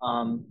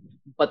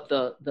 But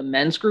the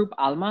men's group,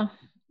 ALMA,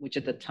 which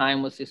at the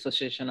time was the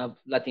Association of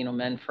Latino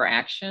Men for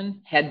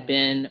Action, had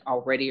been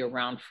already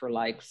around for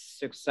like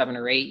 6, 7,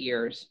 or 8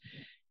 years.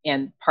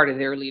 And part of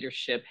their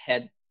leadership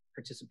had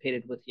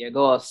participated with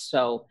Llegó.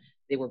 So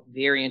they were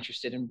very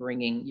interested in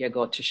bringing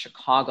Llegó to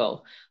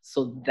Chicago.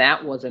 So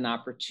that was an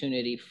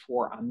opportunity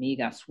for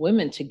Amigas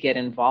women to get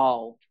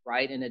involved,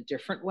 right, in a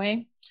different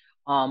way,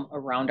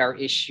 around our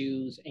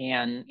issues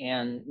and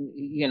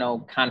you know,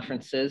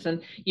 conferences.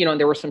 And, you know,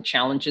 there were some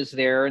challenges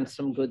there and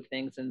some good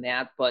things in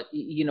that. But,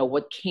 you know,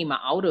 what came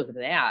out of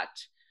that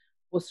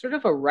was sort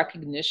of a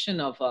recognition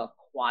of a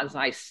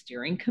quasi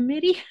steering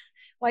committee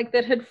like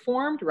that had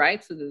formed,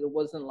 right? So that it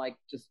wasn't like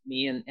just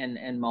me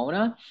and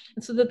Mona.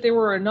 And so that there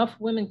were enough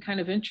women kind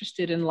of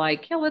interested in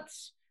like, yeah,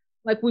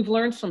 we've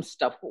learned some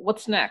stuff.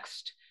 What's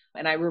next?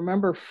 And I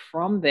remember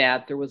from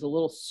that, there was a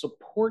little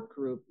support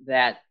group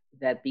that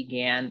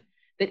began,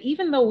 that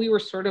even though we were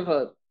sort of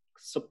a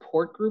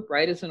support group,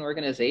 right, as an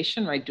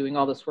organization, right, doing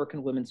all this work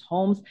in women's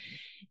homes,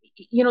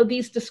 you know,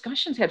 these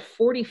discussions had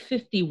 40,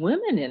 50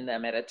 women in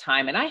them at a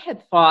time. And I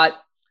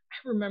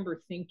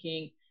remember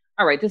thinking,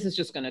 all right, this is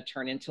just going to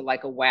turn into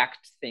like a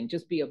whacked thing,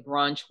 just be a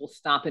brunch. We'll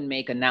stop and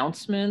make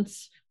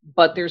announcements,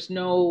 but there's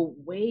no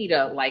way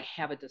to like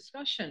have a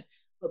discussion.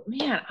 But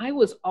man, I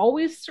was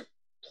always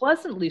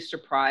pleasantly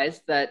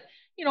surprised that,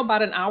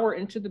 about an hour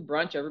into the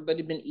brunch, everybody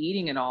had been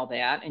eating and all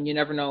that. And you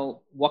never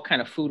know what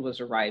kind of food was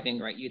arriving,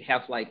 right? You'd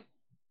have like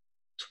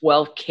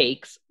 12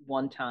 cakes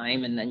one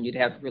time, and then you'd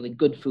have really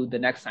good food the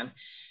next time.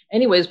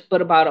 Anyways,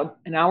 but about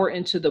an hour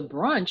into the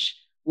brunch,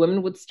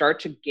 women would start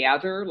to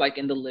gather like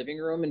in the living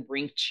room and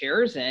bring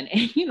chairs in.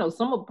 And,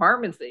 some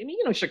apartments,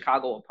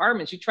 Chicago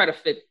apartments, you try to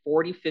fit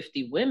 40,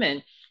 50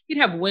 women. You'd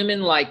have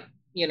women like,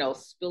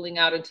 spilling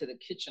out into the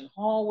kitchen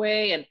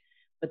hallway.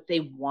 But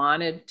they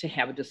wanted to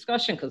have a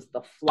discussion because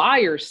the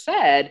flyer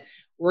said,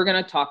 we're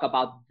going to talk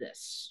about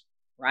this,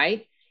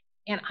 right?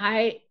 And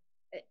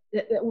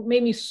it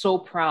made me so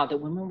proud that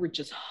women were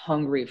just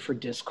hungry for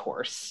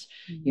discourse,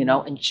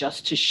 and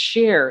just to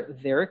share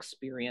their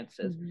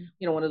experiences.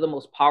 One of the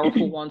most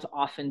powerful ones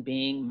often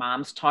being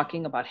moms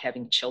talking about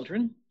having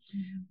children,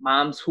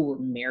 moms who were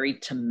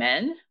married to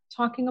men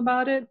talking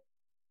about it.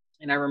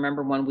 And I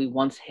remember when we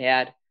once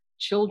had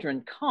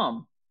children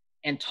come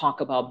and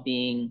talk about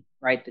being,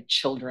 right, the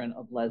children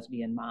of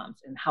lesbian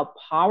moms, and how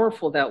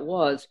powerful that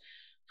was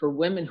for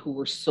women who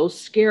were so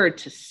scared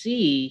to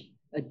see,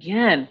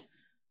 again,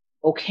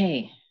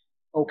 okay,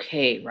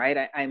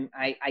 right?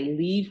 I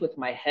leave with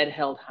my head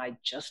held high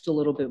just a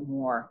little bit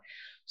more.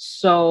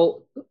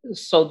 So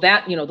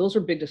that, those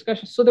were big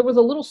discussions. So there was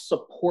a little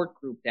support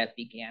group that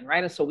began,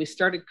 right? And so we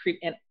started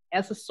and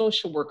as a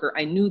social worker,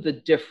 I knew the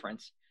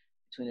difference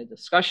between a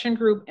discussion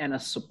group and a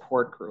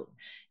support group.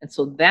 And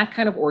so that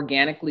kind of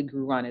organically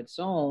grew on its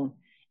own.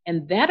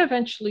 And that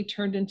eventually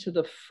turned into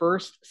the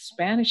first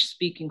Spanish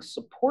speaking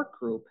support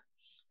group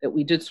that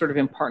we did sort of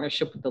in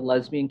partnership with the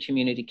Lesbian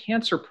Community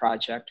Cancer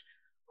Project,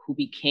 who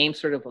became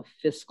sort of a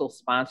fiscal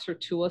sponsor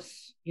to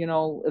us,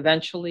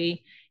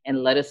 eventually,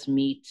 and let us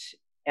meet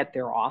at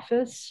their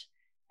office.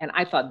 And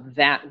I thought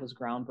that was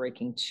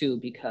groundbreaking too,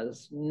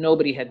 because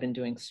nobody had been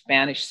doing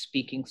Spanish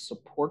speaking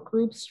support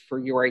groups for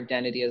your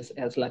identity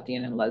as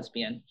Latina and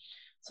lesbian.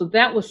 So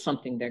that was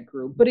something that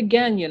grew. But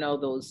again,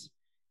 those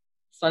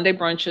Sunday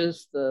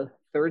brunches, the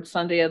third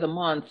Sunday of the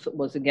month,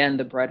 was again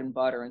the bread and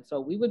butter. And so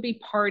we would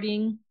be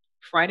partying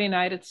Friday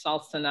night at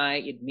salsa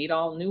night. You'd meet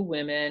all new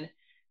women.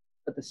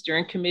 But the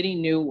steering committee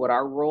knew what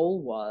our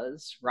role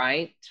was,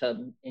 right?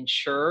 To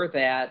ensure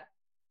that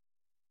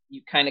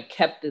you kind of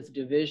kept this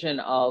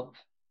division of,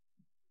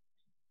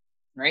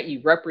 right?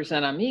 You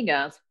represent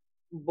Amigas,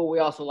 but we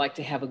also like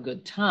to have a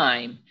good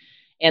time.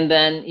 And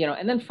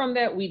then, from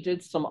that, we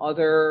did some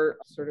other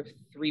sort of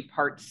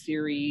 3-part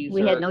series.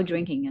 We had no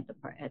drinking at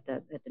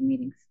the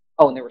meetings.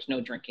 Oh, and there was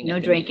no drinking. No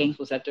drinking. Meetings.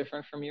 Was that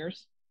different from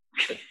yours?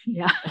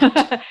 Yeah.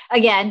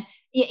 Again,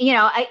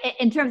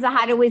 in terms of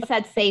how do we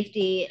set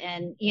safety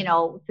and,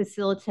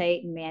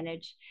 facilitate and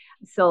manage.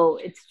 So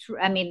it's true.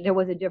 I mean, there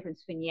was a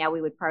difference between,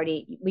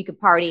 we could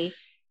party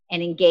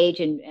and engage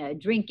in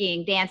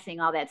drinking,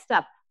 dancing, all that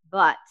stuff.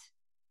 But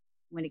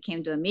when it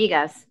came to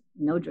Amigas,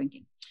 no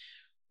drinking.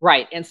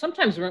 Right. And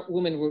sometimes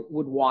women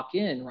would walk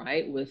in,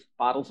 right, with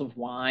bottles of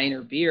wine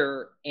or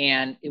beer,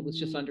 and it was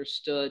just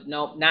understood,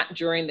 no, not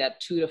during that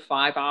 2 to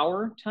 5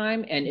 hour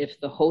time. And if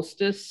the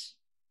hostess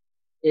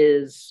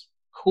is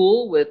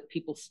cool with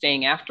people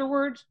staying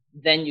afterwards,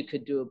 then you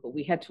could do it. But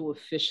we had to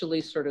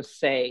officially sort of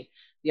say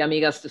the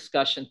Amigas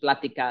discussion,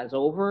 platica, is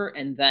over.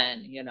 And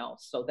then,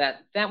 so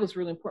that was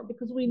really important,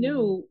 because we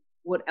knew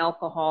what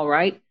alcohol,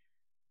 right,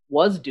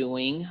 was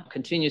doing,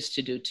 continues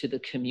to do to the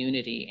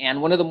community.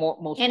 And one of the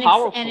most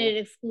powerful. And it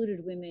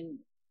excluded women.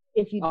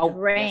 If you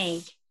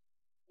drank, yes.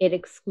 It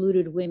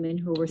excluded women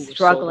who were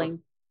struggling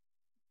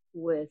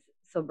with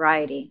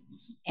sobriety.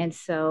 And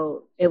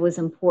so it was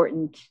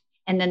important.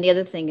 And then the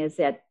other thing is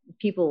that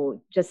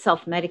people just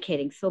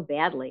self-medicating so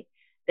badly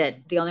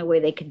that the only way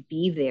they could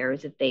be there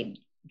is if they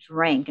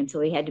drank. And so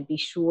we had to be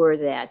sure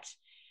that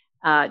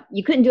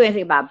you couldn't do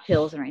anything about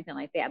pills or anything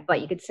like that, but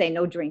you could say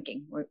no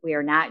drinking. We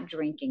are not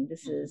drinking.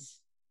 This is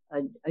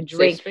a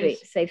drink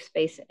safe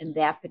space in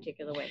that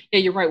particular way. Yeah,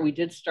 you're right. We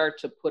did start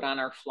to put on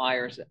our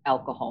flyers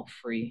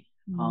alcohol-free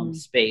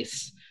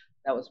space.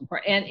 That was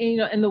important.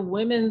 And the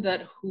women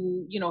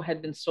who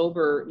had been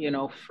sober,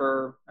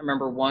 for, I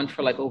remember one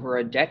for like over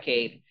a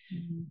decade.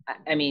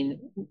 I mean,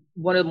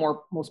 one of the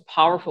most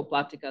powerful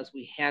platicas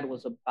we had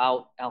was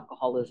about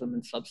alcoholism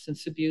and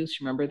substance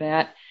abuse. Remember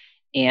that?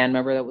 And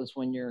remember that was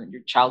when your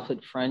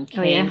childhood friend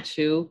came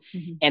too.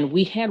 And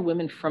we had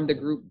women from the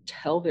group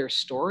tell their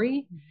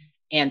story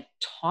and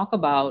talk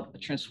about a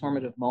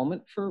transformative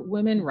moment for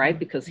women, right?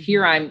 Because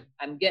here I'm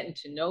getting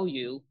to know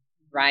you,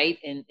 right?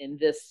 In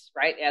this,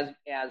 right,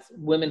 as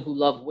women who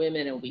love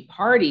women and we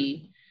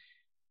party,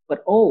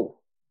 but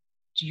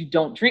you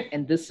don't drink,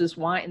 and this is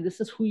why, and this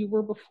is who you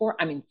were before.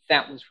 I mean,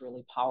 that was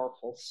really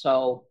powerful.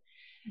 So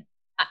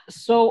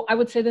I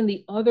would say then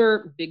the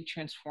other big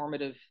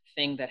transformative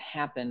thing that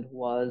happened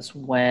was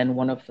when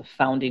one of the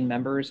founding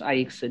members,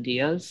 Aixa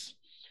Diaz,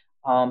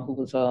 who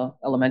was a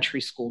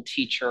elementary school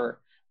teacher,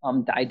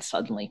 died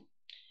suddenly,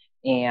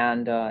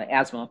 and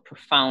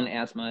profound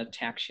asthma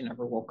attack she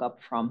never woke up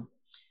from.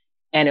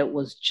 And it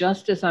was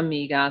just as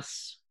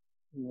Amigas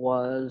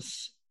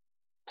was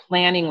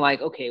planning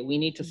like, okay, we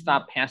need to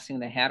stop passing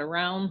the hat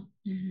around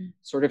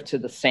sort of to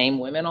the same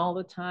women all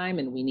the time.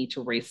 And we need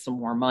to raise some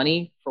more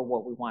money for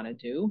what we want to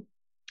do.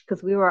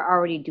 Because we were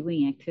already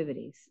doing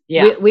activities.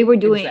 Yeah, we were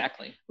doing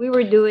exactly. We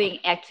were doing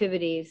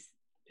activities,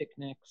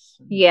 picnics.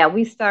 Yeah,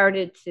 we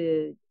started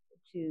to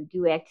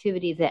do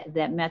activities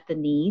that met the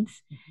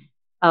needs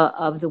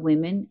of the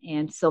women,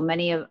 and so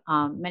many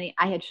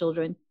I had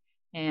children,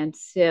 and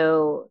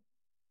so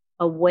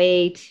a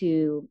way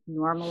to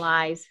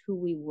normalize who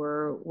we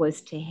were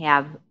was to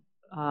have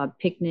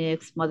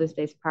picnics, Mother's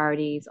Day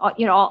parties,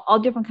 all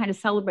different kinds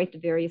of celebrate the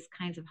various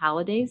kinds of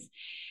holidays,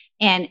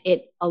 and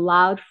it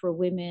allowed for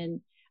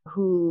women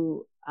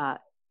who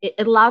it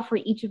allowed for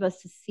each of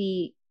us to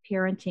see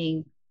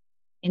parenting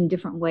in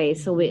different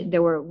ways. So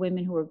there were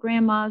women who were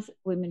grandmas,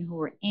 women who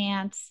were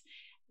aunts,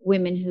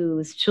 women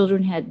whose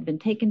children had been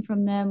taken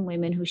from them,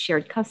 women who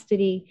shared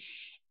custody,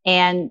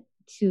 and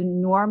to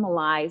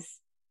normalize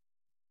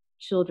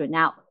children.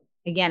 Now,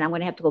 again, I'm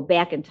going to have to go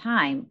back in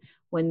time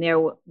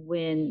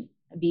when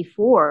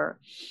before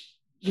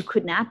you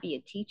could not be a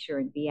teacher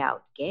and be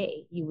out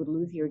gay. You would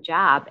lose your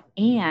job,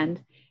 and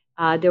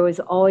there was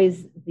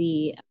always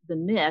the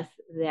myth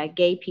that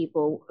gay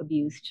people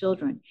abuse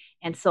children,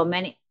 and so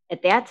many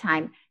at that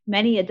time,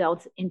 many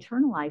adults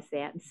internalized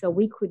that, and so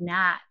we could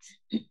not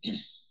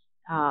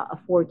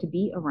afford to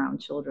be around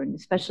children,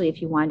 especially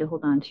if you wanted to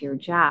hold on to your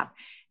job.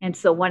 And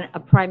so a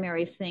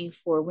primary thing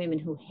for women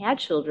who had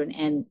children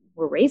and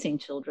were raising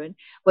children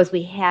was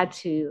we had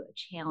to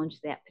challenge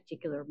that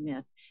particular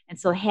myth. And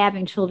so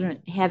having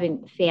children,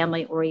 having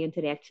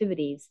family-oriented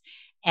activities,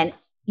 and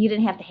you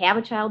didn't have to have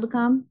a child to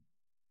come,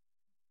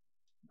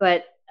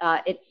 but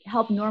it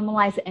helped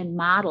normalize and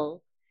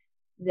model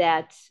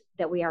that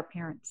we are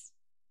parents,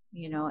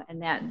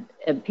 and that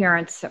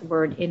parents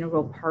were an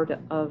integral part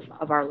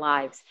of our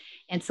lives.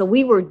 And so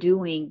we were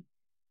doing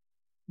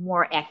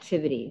more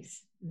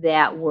activities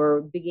that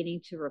were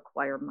beginning to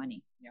require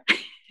money. Yeah.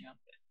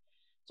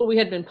 So we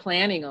had been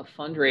planning a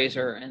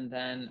fundraiser, and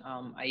then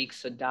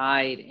Aixa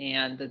died,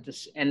 and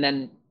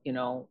then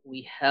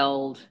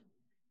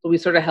we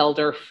sort of held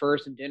our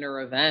first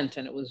dinner event,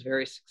 and it was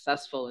very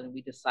successful, and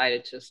we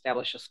decided to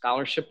establish a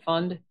scholarship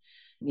fund.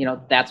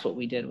 That's what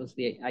we did, was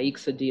the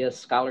Aixa Diaz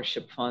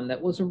Scholarship Fund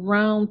that was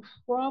around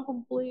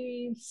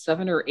probably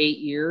 7 or 8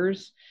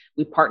 years.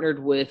 We partnered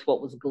with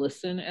what was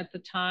GLSEN at the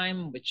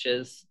time, which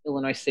is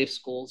Illinois Safe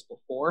Schools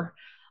before,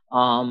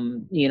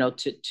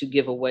 to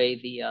give away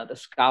the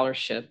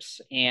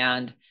scholarships.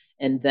 And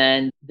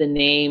then the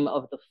name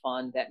of the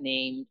fund, that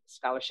name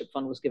scholarship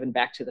fund, was given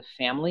back to the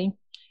family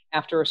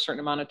after a certain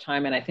amount of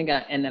time. And I think,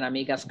 and then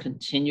Amigas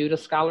continued a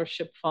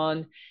scholarship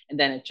fund, and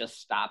then it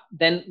just stopped.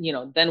 Then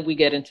we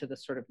get into the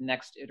sort of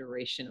next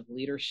iteration of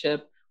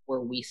leadership where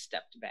we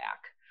stepped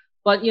back.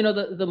 But,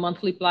 the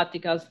monthly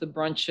platicas, the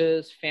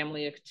brunches,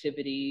 family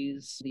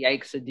activities, the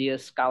Aixa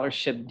Diaz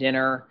scholarship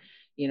dinner,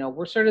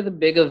 were sort of the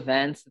big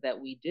events that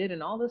we did.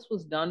 And all this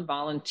was done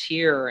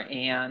volunteer.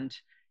 And,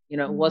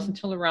 it wasn't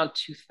until around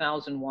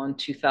 2001,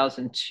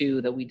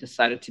 2002 that we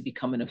decided to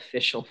become an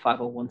official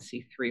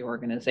 501c3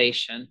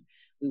 organization.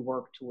 We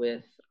worked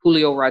with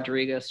Julio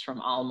Rodriguez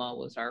from Alma,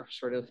 was our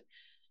sort of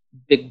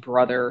big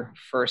brother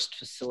first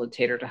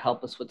facilitator to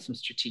help us with some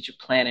strategic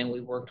planning.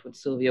 We worked with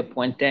Sylvia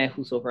Puente,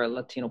 who's over at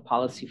Latino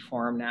Policy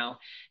Forum now,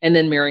 and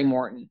then Mary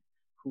Morton,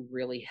 who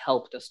really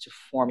helped us to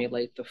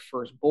formulate the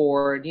first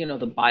board,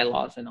 the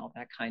bylaws and all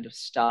that kind of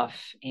stuff.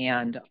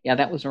 And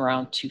that was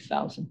around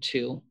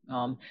 2002.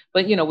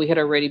 But, we had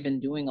already been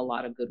doing a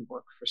lot of good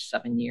work for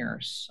 7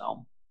 years.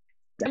 So,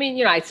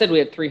 I said we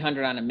had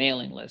 300 on a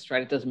mailing list,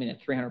 right? It doesn't mean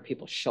that 300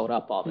 people showed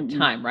up all the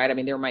time,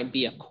 right? There might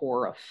be a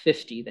core of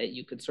 50 that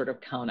you could sort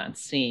of count on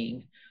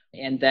seeing.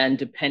 And then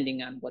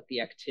depending on what the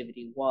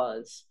activity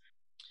was.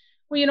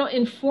 Well,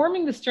 in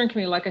forming the steering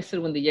committee, like I said,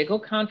 when the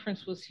Yego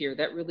conference was here,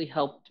 that really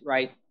helped,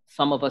 right,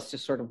 some of us to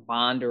sort of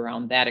bond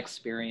around that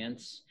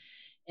experience.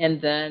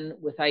 And then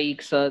with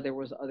Aixa, there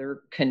was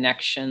other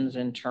connections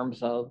in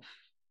terms of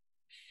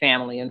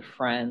family and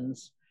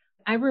friends.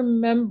 I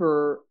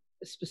remember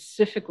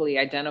specifically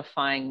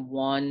identifying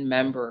one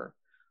member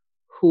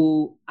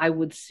who I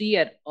would see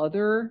at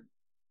other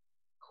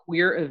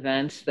queer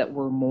events that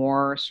were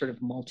more sort of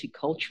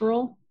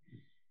multicultural.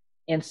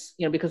 And,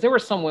 because there were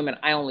some women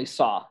I only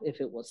saw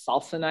if it was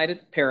salsa night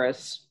at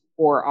Paris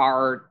or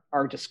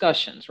our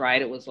discussions,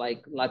 right? It was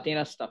like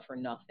Latina stuff or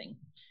nothing.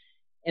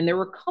 And there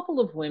were a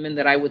couple of women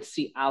that I would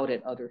see out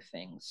at other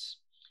things.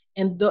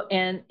 And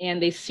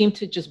they seemed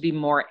to just be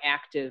more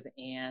active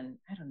and,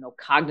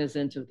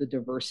 cognizant of the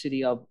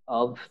diversity of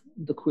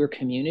the queer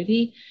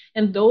community.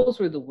 And those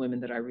were the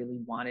women that I really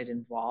wanted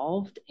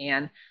involved.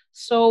 And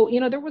so,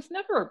 there was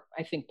never,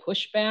 I think,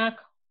 pushback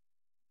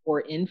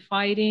or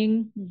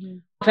infighting.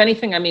 If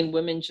anything,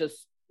 women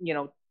just,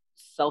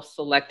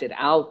 self-selected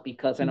out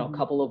because I know a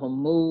couple of them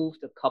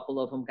moved, a couple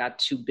of them got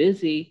too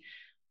busy.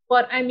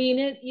 But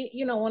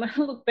when I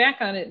look back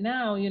on it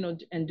now,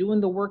 and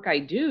doing the work I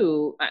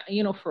do,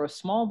 for a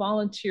small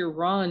volunteer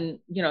run,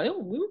 we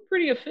were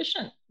pretty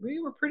efficient.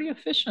 We were pretty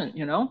efficient,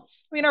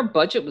 I mean, our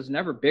budget was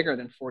never bigger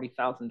than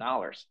 $40,000,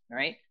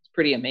 right? It's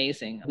pretty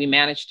amazing. We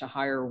managed to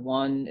hire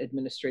one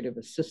administrative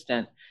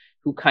assistant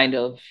who kind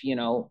of,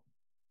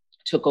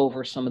 took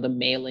over some of the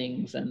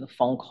mailings and the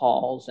phone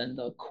calls and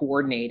the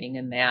coordinating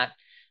and that.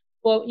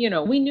 Well,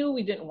 we knew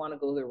we didn't want to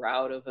go the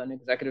route of an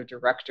executive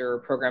director or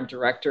program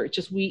director. It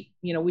just, we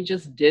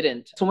just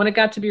didn't. So when it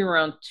got to be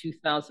around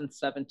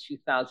 2007,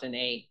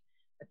 2008,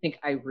 I think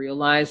I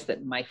realized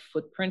that my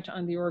footprint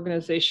on the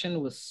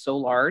organization was so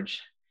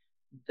large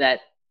that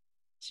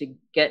to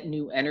get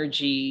new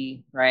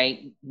energy,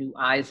 right, new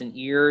eyes and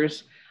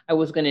ears, I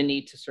was going to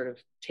need to sort of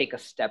take a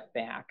step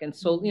back. And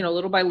so,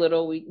 little by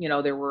little,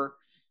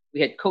 we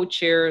had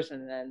co-chairs,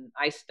 and then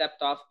I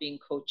stepped off being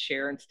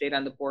co-chair and stayed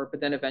on the board, but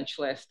then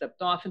eventually I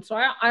stepped off. And so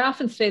I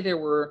often say there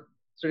were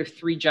sort of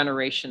 3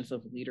 generations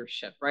of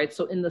leadership, right?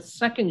 So in the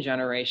second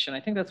generation,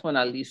 I think that's when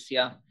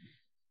Alicia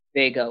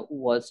Vega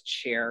was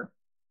chair,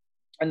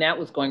 and that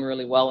was going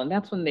really well. And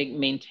that's when they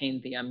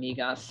maintained the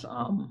Amigas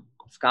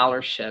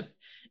scholarship.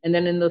 And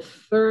then in the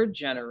third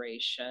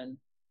generation,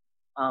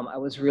 I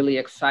was really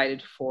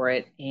excited for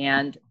it.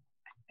 And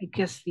I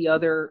guess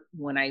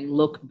when I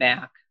look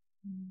back,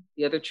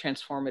 the other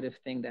transformative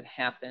thing that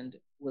happened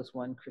was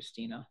when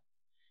Cristina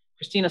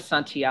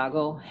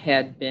Santiago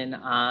had been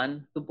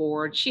on the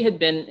board. She had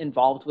been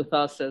involved with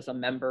us as a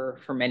member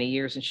for many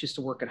years, and she used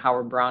to work at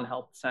Howard Brown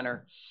Health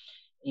Center.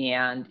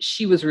 And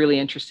she was really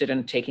interested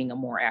in taking a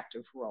more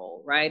active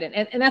role, right?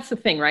 And that's the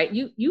thing, right?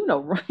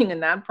 Running a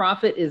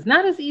nonprofit is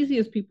not as easy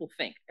as people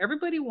think.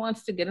 Everybody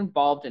wants to get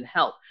involved and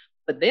help,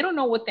 but they don't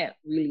know what that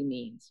really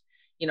means.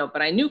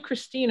 But I knew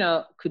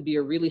Cristina could be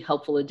a really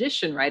helpful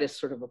addition, right, as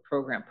sort of a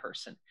program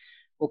person.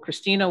 Well,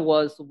 Cristina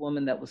was the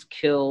woman that was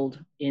killed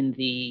in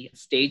the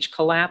stage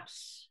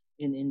collapse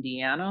in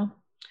Indiana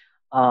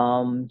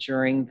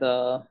during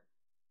the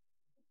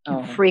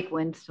freak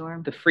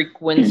windstorm. The freak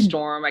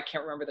windstorm. I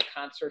can't remember the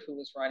concert who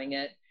was running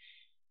it.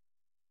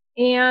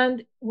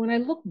 And when I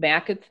look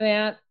back at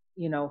that,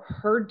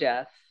 her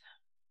death,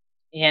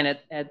 and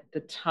at the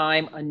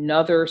time,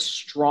 another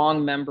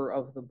strong member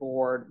of the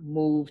board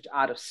moved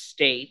out of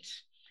state.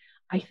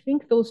 I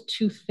think those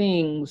 2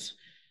 things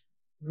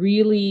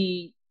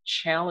really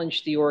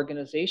challenged the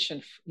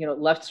organization,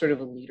 left sort of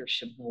a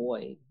leadership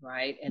void,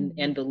 right?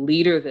 And the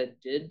leader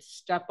that did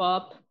step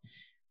up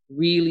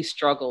really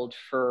struggled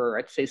for,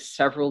 I'd say,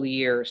 several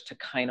years to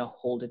kind of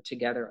hold it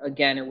together.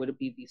 Again, it would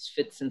be these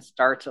fits and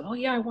starts of, oh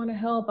yeah, I want to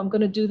help, I'm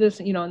going to do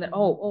this, and then,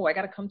 oh, I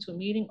got to come to a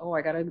meeting, oh,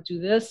 I got to do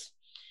this.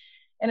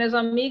 And as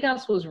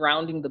Amigas was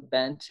rounding the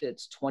bend to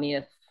its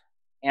 20th,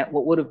 and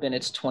what would have been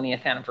its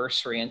 20th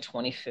anniversary in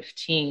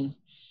 2015,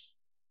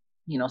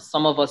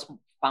 some of us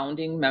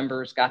founding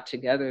members got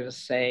together to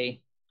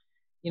say,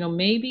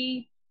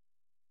 maybe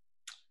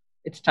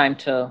it's time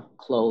to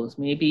close.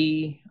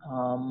 Maybe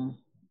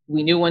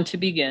we knew when to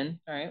begin,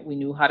 right? We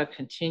knew how to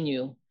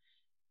continue.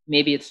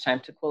 Maybe it's time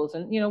to close.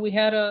 And, we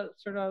had a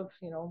sort of,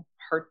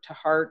 heart to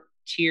heart,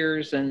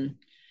 tears and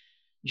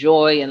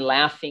joy and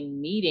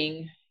laughing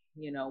meeting,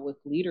 with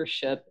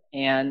leadership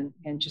and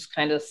just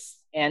kind of,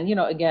 and,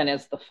 again,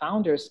 as the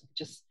founders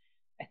just,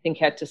 I think,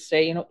 had to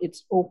say,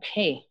 it's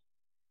okay.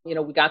 We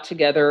got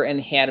together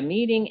and had a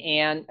meeting,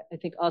 and I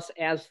think us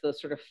as the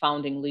sort of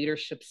founding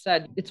leadership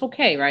said, it's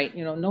okay, right?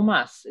 No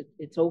mas,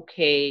 it's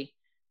okay.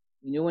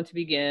 We knew when to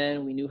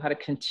begin. We knew how to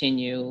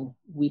continue.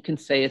 We can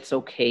say it's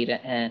okay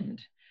to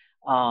end.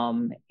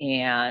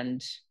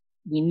 And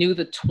we knew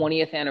the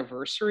 20th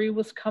anniversary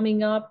was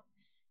coming up.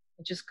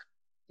 I just,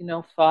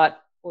 thought,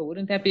 well,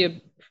 wouldn't that be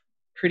a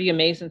pretty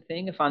amazing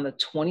thing if on the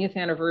 20th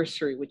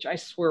anniversary, which I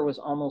swear was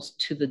almost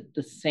to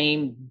the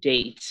same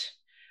date,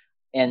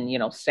 and,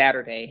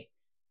 Saturday,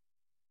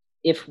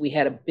 if we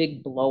had a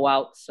big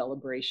blowout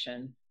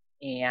celebration,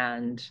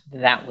 and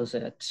that was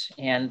it.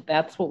 And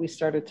that's what we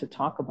started to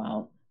talk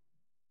about.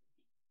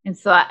 And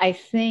so I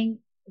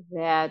think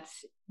that,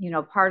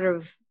 part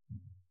of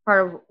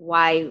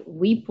why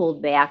we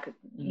pulled back,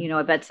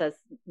 Yvette says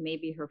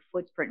maybe her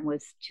footprint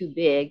was too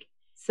big.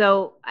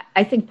 So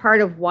I think part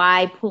of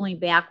why pulling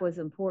back was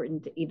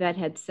important. Yvette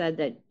had said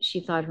that she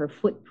thought her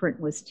footprint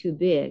was too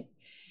big.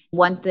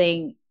 One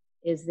thing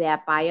is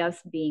that by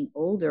us being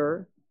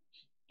older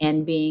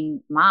and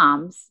being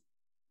moms,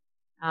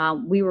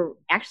 we were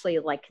actually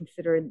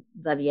considered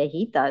the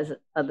viejitas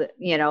of the,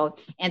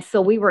 and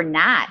so we were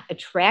not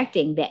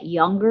attracting that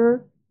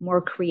younger, more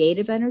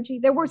creative energy.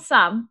 There were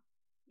some,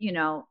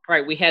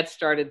 Right. We had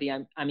started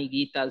the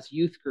Amiguitas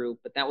youth group,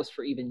 but that was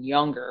for even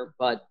younger,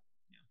 but.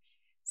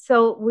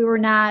 So we were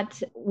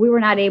not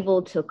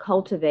able to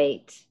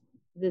cultivate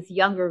this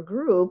younger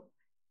group,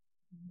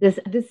 this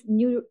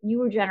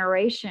newer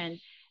generation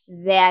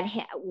that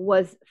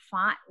was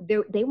fine.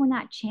 They were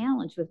not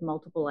challenged with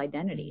multiple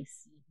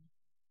identities.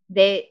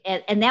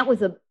 And that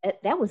was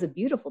a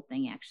beautiful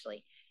thing,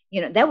 actually.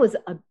 That was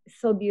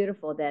so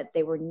beautiful that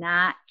they were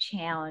not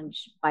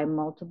challenged by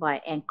multiple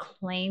and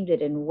claimed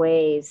it in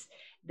ways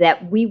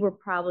that we were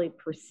probably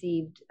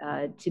perceived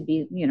to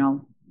be, a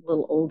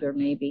little older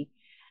maybe.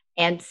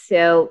 And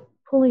so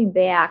pulling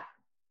back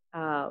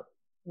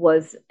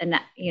was,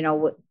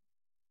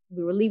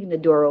 we were leaving the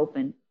door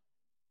open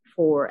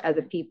for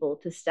other people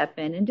to step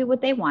in and do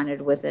what they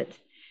wanted with it.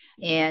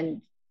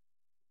 And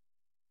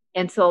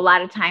so a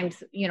lot of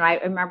times, I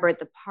remember at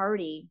the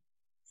party,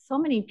 so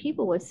many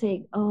people would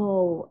say,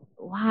 "Oh,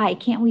 why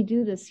can't we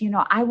do this?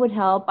 I would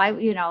help.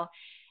 And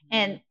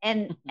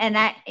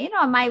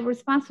I, my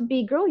response would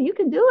be, "Girl, you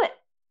can do it.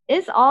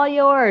 It's all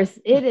yours.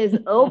 It is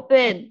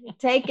open.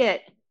 Take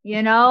it.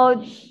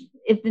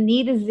 If the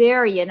need is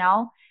there,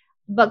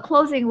 But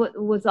closing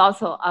was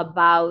also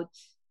about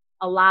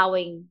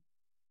allowing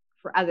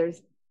for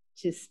others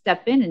to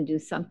step in and do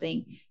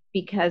something,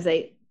 because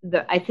I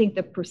think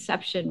the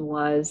perception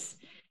was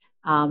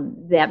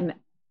that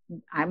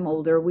I'm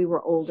older, we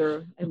were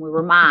older, and we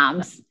were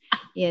moms,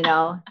 and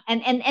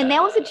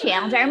that was a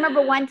challenge. I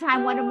remember one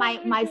time one of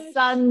my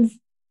son's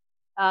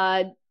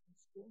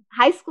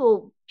high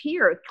school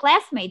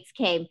classmates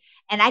came,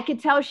 and I could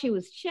tell she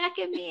was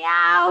checking me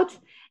out.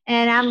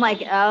 And I'm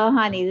like, "Oh,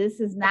 honey, this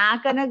is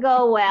not going to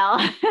go well."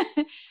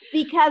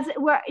 Because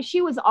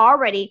she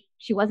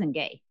wasn't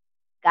gay.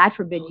 God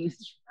forbid you.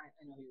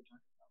 I know who you're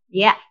talking about.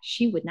 Yeah,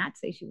 she would not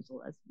say she was a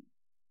lesbian.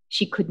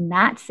 She could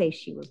not say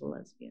she was a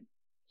lesbian.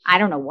 I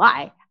don't know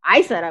why.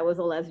 I said I was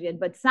a lesbian,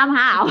 but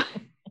somehow.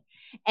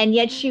 And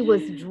yet she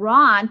was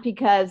drawn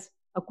because,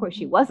 of course,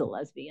 she was a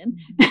lesbian.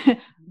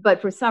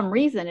 But for some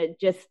reason, it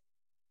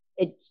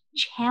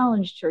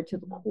challenged her to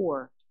the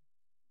core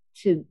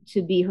to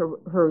be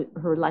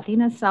her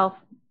Latina self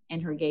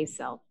and her gay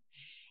self.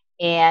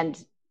 And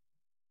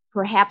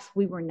perhaps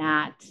we were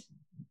not.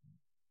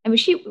 I mean,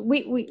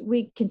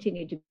 we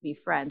continued to be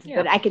friends,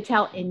 but I could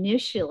tell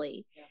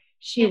initially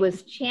she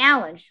was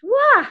challenged.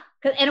 Wah!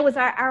 And it was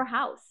our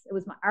house. It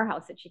was our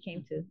house that she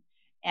came to.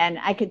 And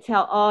I could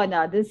tell, oh,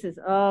 no, this is,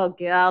 oh,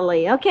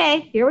 golly. Okay,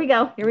 here we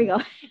go.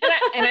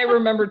 And I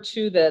remember,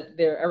 too,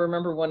 I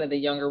remember one of the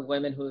younger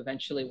women who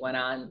eventually went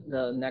on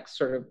the next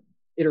sort of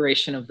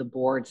iteration of the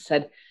board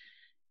said,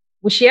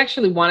 well, she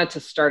actually wanted to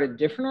start a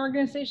different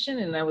organization.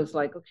 And I was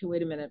like, okay,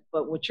 wait a minute.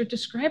 But what you're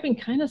describing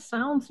kind of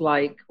sounds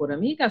like what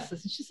Amigas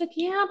is. And she's like,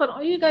 yeah, but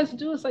all you guys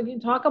do is like, you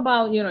talk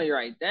about, your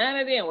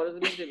identity and what does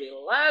it mean to be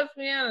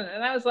lesbian.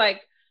 And I was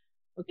like,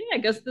 okay, I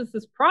guess this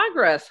is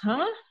progress,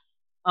 huh?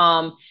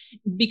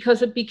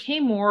 Because it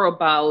became more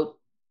about,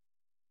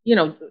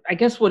 I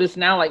guess what is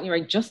now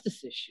like,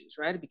 justice issues,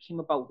 right? It became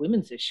about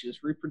women's issues,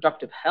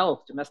 reproductive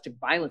health, domestic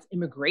violence,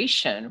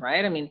 immigration,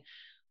 right? I mean,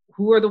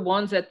 who are the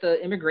ones at the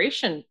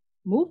immigration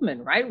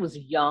movement, right? It was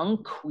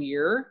young,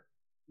 queer,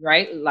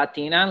 right?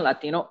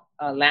 Latino,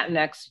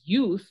 Latinx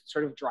youth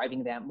sort of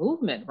driving that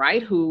movement,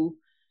 right? Who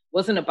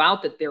wasn't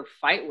about that their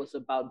fight was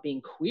about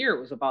being queer.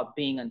 It was about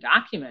being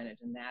undocumented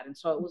in that. And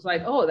so it was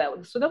like,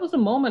 so that was a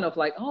moment of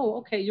like, oh,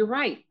 okay, you're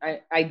right.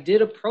 I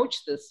did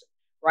approach this,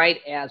 right,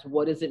 as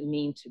what does it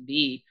mean to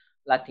be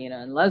Latina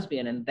and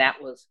lesbian? And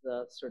that was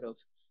the sort of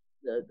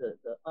the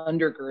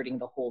undergirding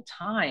the whole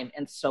time.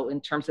 And so in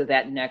terms of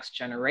that next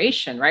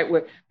generation, right,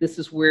 where this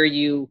is where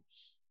you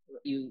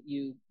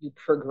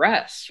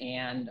progress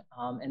and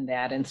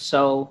that. And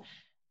so,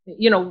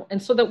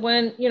 and so that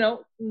when,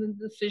 the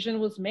decision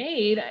was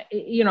made,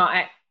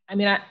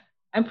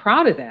 I'm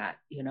proud of that.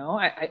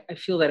 I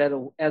feel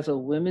that as a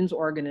women's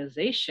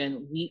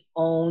organization, we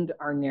owned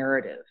our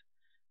narrative.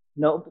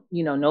 No,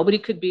 nobody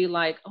could be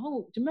like,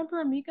 oh, do you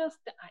remember Amigas?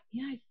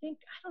 Yeah, I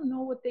don't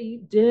know what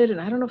they did.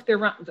 And I don't know if they're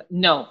around.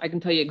 No, I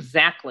can tell you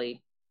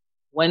exactly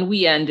when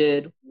we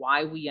ended,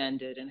 why we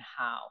ended, and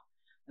how.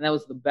 And that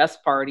was the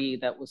best party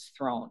that was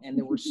thrown. And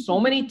there were so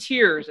many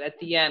tears at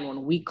the end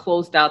when we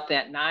closed out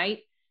that night.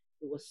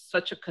 It was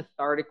such a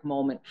cathartic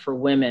moment for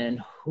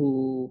women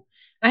who,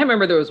 I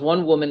remember there was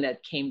one woman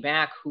that came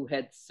back who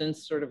had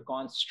since sort of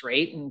gone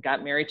straight and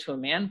got married to a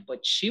man,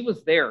 but she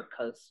was there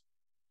because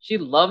she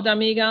loved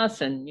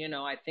Amigas. And,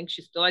 I think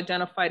she still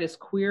identified as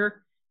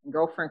queer. And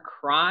girlfriend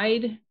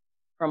cried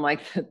from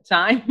like the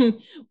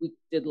time we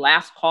did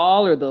Last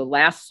Call or the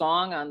last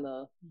song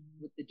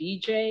with the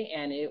DJ.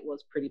 And it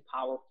was pretty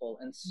powerful.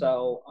 And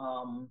so,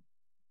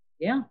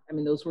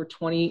 those were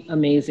 20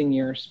 amazing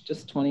years,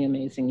 just 20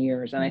 amazing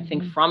years. And I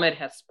think from it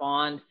has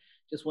spawned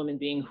just women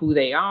being who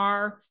they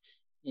are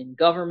in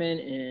government,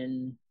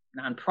 in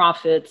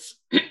nonprofits,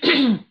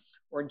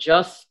 or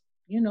just,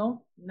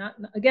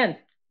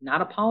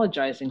 not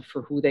apologizing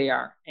for who they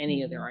are,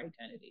 any of their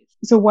identities.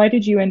 So why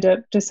did you end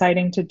up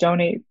deciding to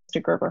donate to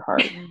Gerber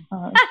Heart?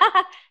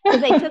 Because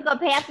they took up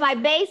half my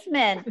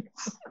basement.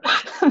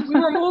 We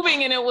were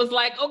moving and it was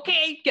like,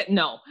 okay,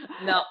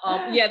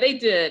 yeah, they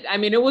did. I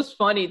mean, it was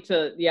funny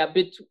I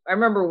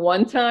remember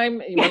one time,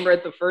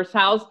 at the first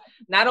house,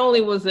 not only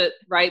was it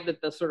right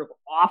that the sort of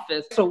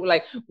office, so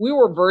like we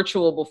were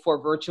virtual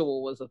before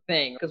virtual was a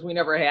thing because we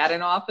never had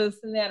an office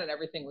in that and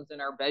everything was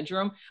in our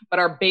bedroom, but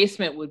our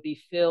basement would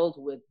be filled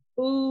with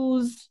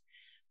booze,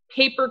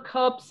 paper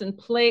cups and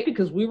plate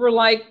because we were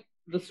like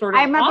the sort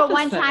of I remember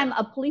one time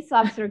a police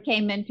officer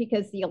came in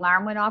because the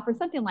alarm went off or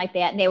something like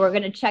that. And they were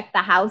going to check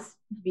the house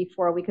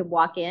before we could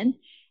walk in.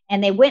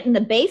 And they went in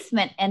the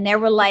basement and they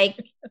were like,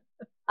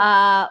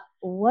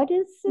 what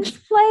is this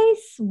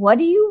place? What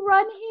do you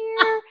run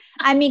here?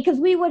 I mean, because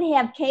we would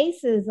have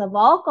cases of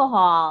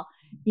alcohol,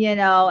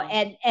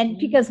 and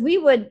because we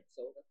would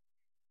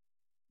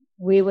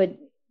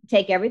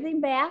take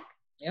everything back.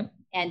 Yep.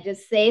 And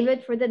just save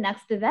it for the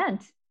next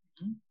event.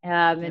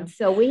 And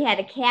so we had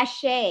a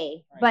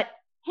cache, but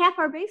half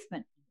our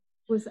basement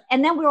was,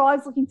 and then we were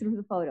always looking through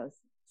the photos.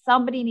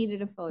 Somebody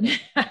needed a photo.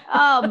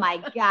 Oh my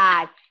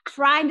God.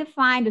 Trying to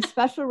find a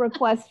special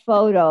request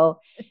photo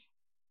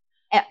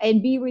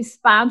and be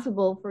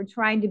responsible for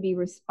trying to be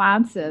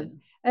responsive.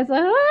 It's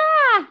like,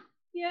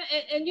 Yeah,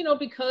 and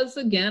because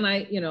again,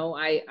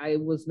 I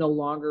was no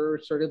longer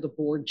sort of the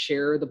board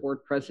chair, the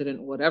board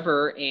president,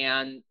 whatever,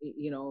 and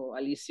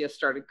Alicia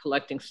started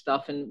collecting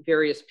stuff and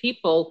various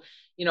people.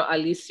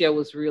 Alicia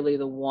was really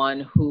the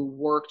one who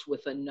worked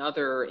with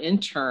another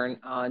intern,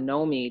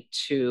 Nomi,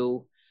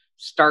 to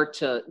start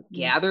to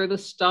gather the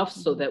stuff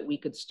so that we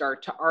could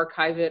start to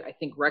archive it. I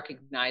think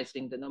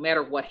recognizing that no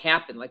matter what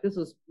happened, like this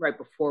was right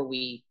before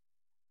we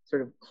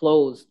sort of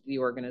closed the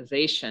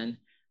organization,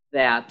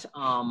 that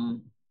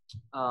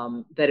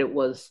that it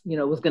was,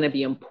 it was going to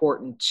be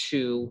important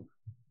to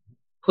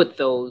put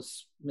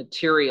those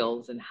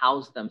materials and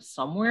house them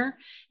somewhere.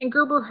 And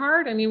Gerber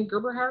Hart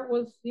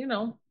was,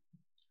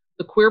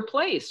 the queer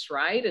place,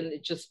 right? And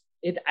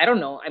I don't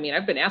know. I mean,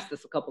 I've been asked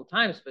this a couple of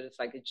times, but it's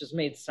like, it just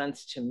made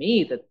sense to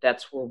me that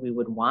that's where we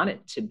would want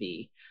it to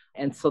be.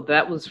 And so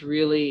that was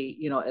really,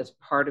 as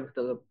part of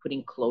the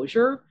putting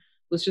closure,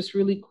 was just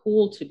really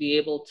cool to be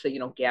able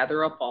to,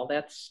 gather up all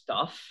that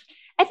stuff.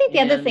 I think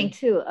the other thing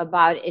too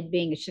about it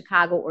being a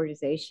Chicago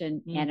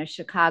organization and a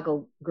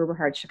Gerber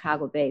Hart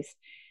Chicago based,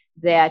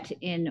 that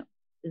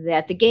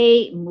the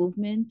gay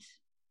movement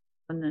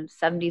in the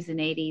 70s and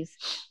 80s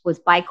was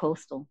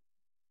bi-coastal,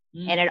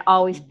 and it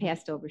always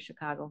passed over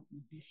Chicago.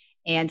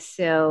 And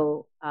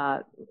so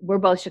we're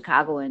both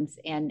Chicagoans,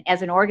 and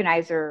as an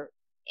organizer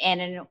in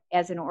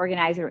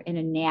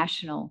a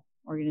national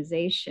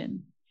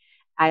organization,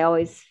 I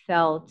always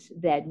felt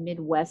that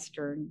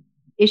Midwestern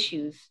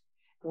issues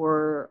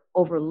were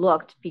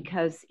overlooked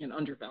because and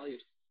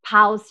undervalued.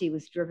 Policy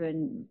was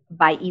driven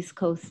by East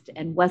Coast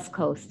and West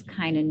Coast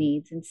kind of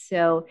needs. And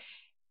so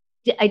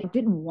I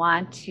didn't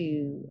want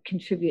to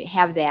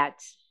have that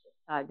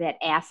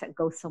asset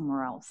go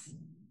somewhere else.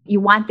 You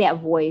want that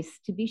voice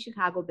to be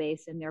Chicago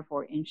based and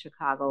therefore in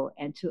Chicago,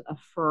 and to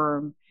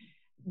affirm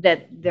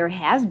that there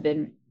has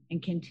been and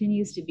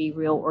continues to be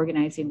real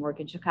organizing work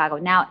in Chicago.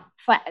 Now,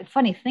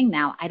 funny thing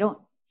now, I don't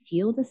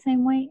feel the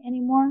same way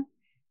anymore.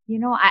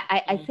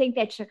 I think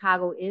that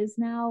Chicago is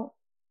now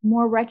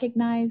more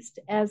recognized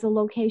as a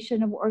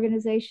location of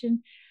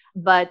organization.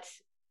 But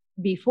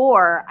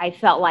before, I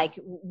felt like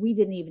we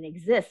didn't even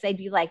exist. They'd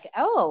be like,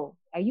 oh,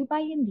 are you by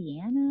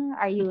Indiana?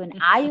 Are you in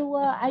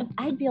Iowa?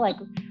 I'd be like,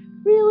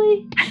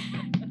 really?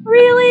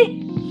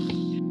 Really?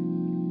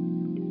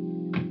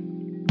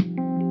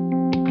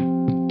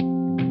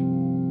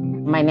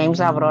 My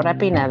name's Aurora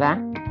Pineda.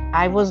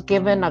 I was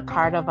given a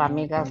card of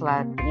Amigas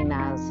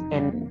Latinas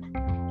in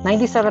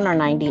 97 or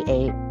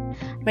 98.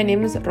 My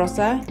name is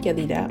Rosa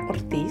Yadira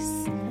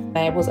Ortiz.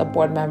 I was a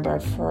board member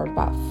for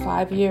about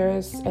 5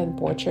 years and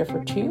board chair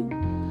for 2.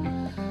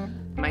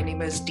 My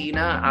name is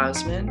Dina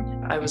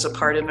Osman. I was a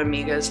part of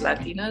Amigas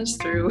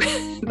Latinas through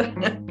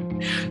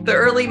the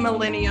early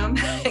millennium.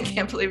 I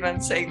can't believe I'm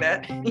saying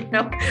that,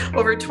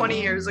 over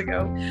 20 years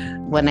ago.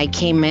 When I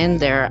came in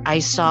there, I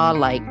saw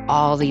like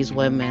all these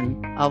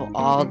women of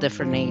all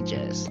different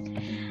ages,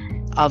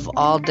 of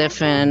all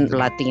different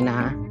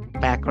Latina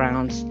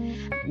backgrounds,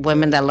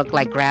 women that look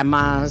like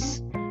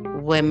grandmas,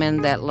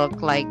 women that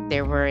look like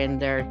they were in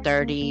their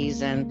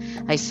 30s, and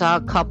I saw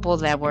a couple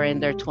that were in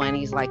their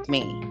 20s like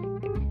me.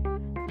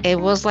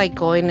 It was like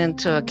going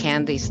into a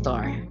candy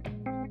store.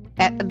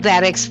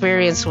 That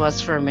experience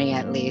was for me,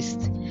 at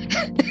least.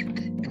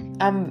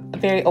 I'm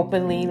very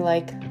openly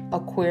like a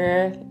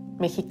queer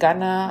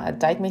Mexicana, a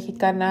dyke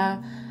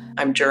Mexicana.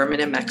 I'm German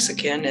and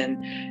Mexican,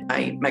 and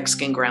my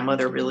Mexican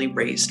grandmother really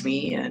raised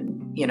me,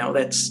 and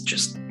that's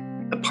just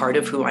a part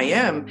of who I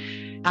am.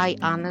 I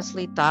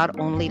honestly thought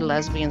only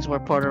lesbians were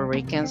Puerto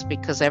Ricans,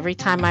 because every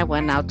time I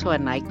went out to a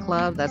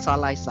nightclub, that's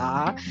all I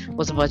saw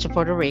was a bunch of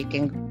Puerto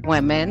Rican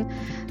women.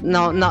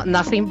 No,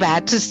 nothing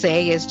bad to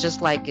say. It's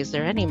just like, is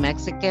there any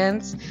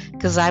Mexicans?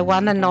 Because I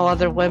want to know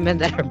other women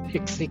that are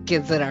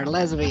Mexicans that are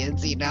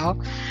lesbians,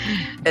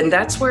 And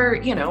that's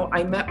where,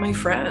 I met my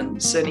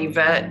friends, and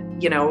Yvette,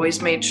 always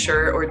made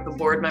sure, or the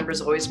board members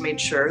always made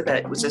sure that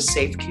it was a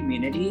safe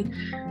community.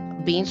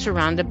 Being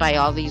surrounded by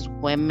all these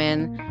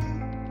women,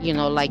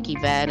 like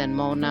Yvette and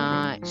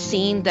Mona,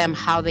 seeing them,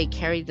 how they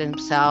carried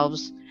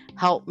themselves,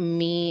 helped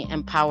me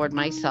empower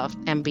myself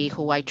and be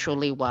who I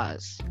truly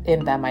was.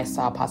 In them, I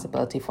saw a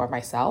possibility for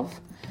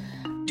myself.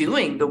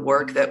 Doing the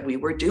work that we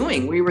were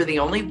doing, we were the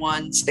only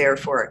ones there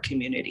for our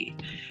community.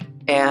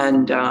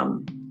 And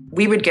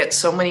we would get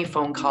so many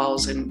phone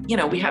calls, and,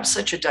 we have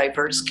such a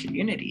diverse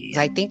community.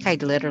 I think I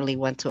literally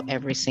went to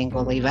every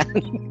single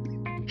event.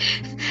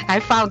 I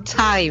found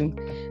time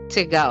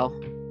to go.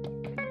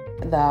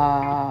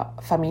 The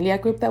familia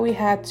group that we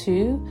had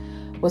too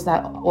was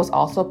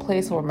also a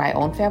place where my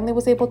own family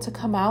was able to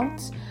come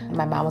out.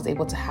 My mom was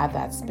able to have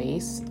that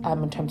space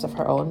in terms of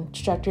her own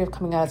trajectory of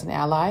coming out as an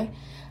ally.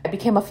 It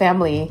became a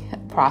family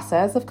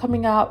process of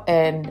coming out,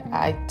 and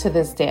to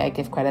this day, I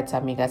give credit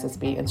to Amigas as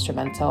being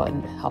instrumental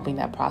in helping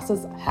that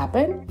process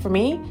happen for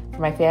me, for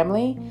my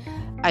family.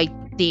 I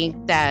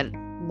think that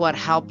what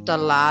helped a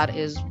lot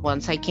is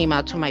once I came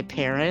out to my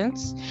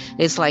parents,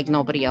 it's like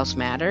nobody else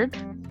mattered.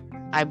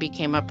 I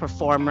became a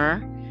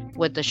performer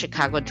with the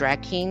Chicago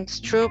Drag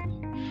Kings troupe,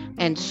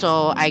 and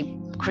so I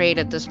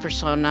created this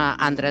persona,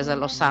 Andres de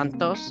los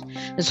Santos.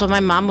 And so my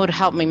mom would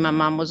help me. My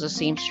mom was a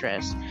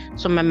seamstress.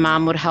 So my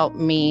mom would help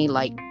me,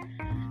 like,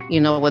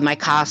 with my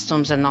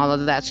costumes and all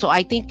of that. So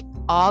I think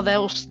all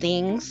those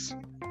things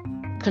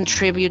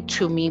contribute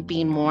to me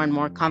being more and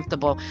more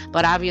comfortable.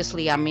 But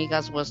obviously,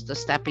 Amigas was the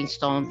stepping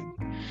stone.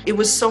 It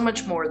was so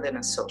much more than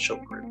a social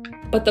group.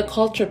 But the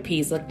culture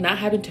piece, like not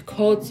having to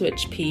code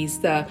switch piece,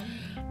 the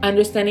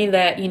understanding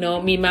that, mi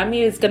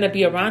mami is going to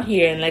be around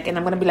here and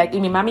I'm going to be like,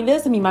 mi mami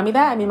this and mi mami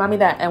that and mi mami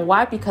that. And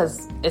why?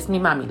 Because it's mi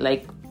mami.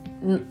 Like,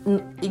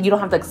 you don't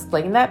have to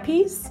explain that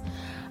piece.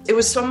 It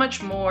was so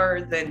much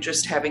more than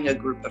just having a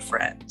group of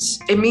friends.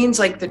 It means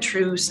like the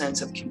true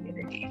sense of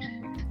community.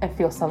 I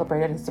feel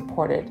celebrated and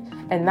supported,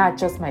 and not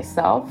just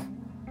myself,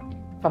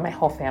 but my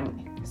whole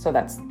family. So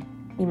that's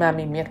mi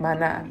mami, mi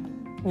hermana,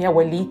 mi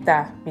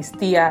abuelita, mis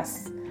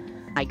tías.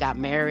 I got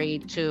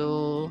married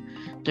too.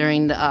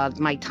 During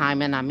my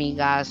time in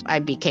Amigas, I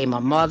became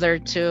a mother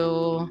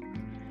too.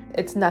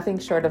 It's nothing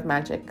short of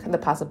magic, the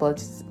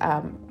possibilities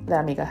that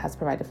Amiga has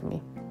provided for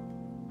me.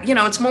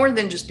 It's more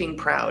than just being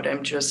proud.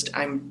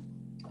 I'm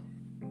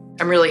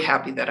really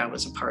happy that I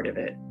was a part of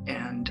it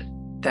and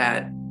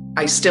that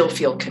I still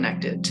feel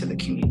connected to the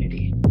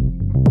community.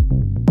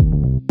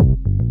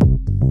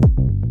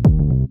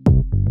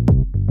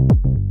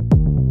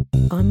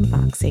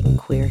 Unboxing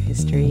Queer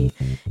History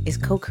is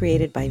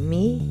co-created by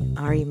me,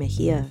 Ari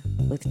Mejia,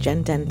 with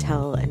Jen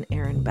Dentel and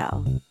Aaron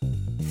Bell.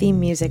 Theme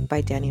music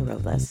by Danny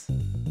Robles.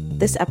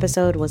 This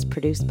episode was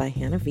produced by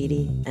Hannah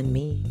Vitti and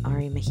me,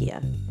 Ari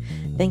Mejia.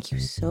 Thank you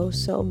so,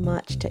 so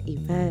much to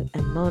Yvette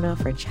and Mona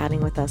for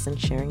chatting with us and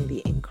sharing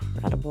the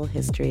incredible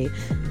history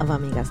of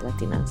Amigas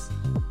Latinas.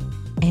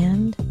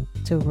 And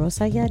to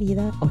Rosa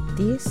Yarida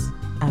Ortiz,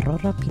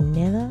 Aurora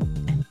Pineda,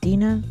 and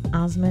Dina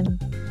Osman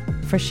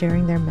for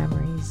sharing their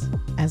memories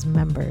as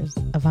members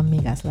of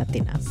Amigas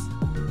Latinas.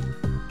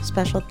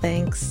 Special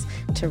thanks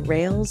to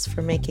Rails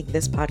for making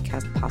this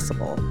podcast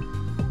possible.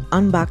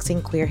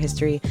 Unboxing Queer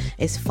History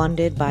is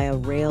funded by a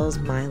Rails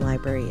My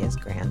Library Is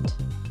grant.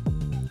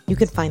 You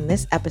can find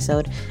this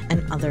episode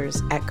and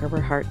others at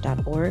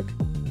gerberhart.org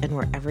and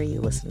wherever you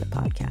listen to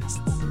podcasts.